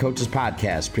Soccer Coaches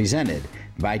podcast presented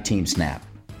by Team Snap.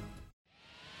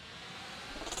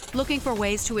 Looking for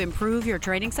ways to improve your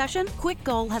training session? Quick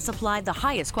Goal has supplied the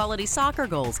highest quality soccer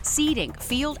goals, seating,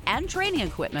 field, and training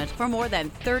equipment for more than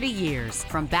 30 years.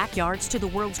 From backyards to the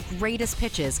world's greatest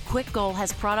pitches, Quick Goal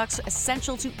has products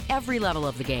essential to every level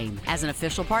of the game. As an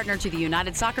official partner to the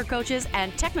United Soccer Coaches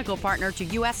and technical partner to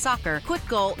U.S. Soccer, Quick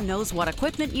Goal knows what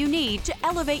equipment you need to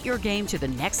elevate your game to the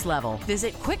next level.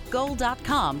 Visit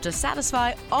quickgoal.com to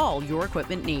satisfy all your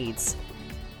equipment needs.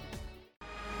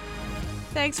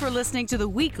 Thanks for listening to the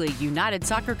weekly United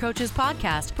Soccer Coaches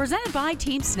podcast presented by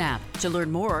Team Snap. To learn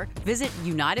more, visit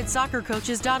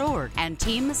unitedsoccercoaches.org and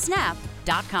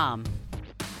teamsnap.com.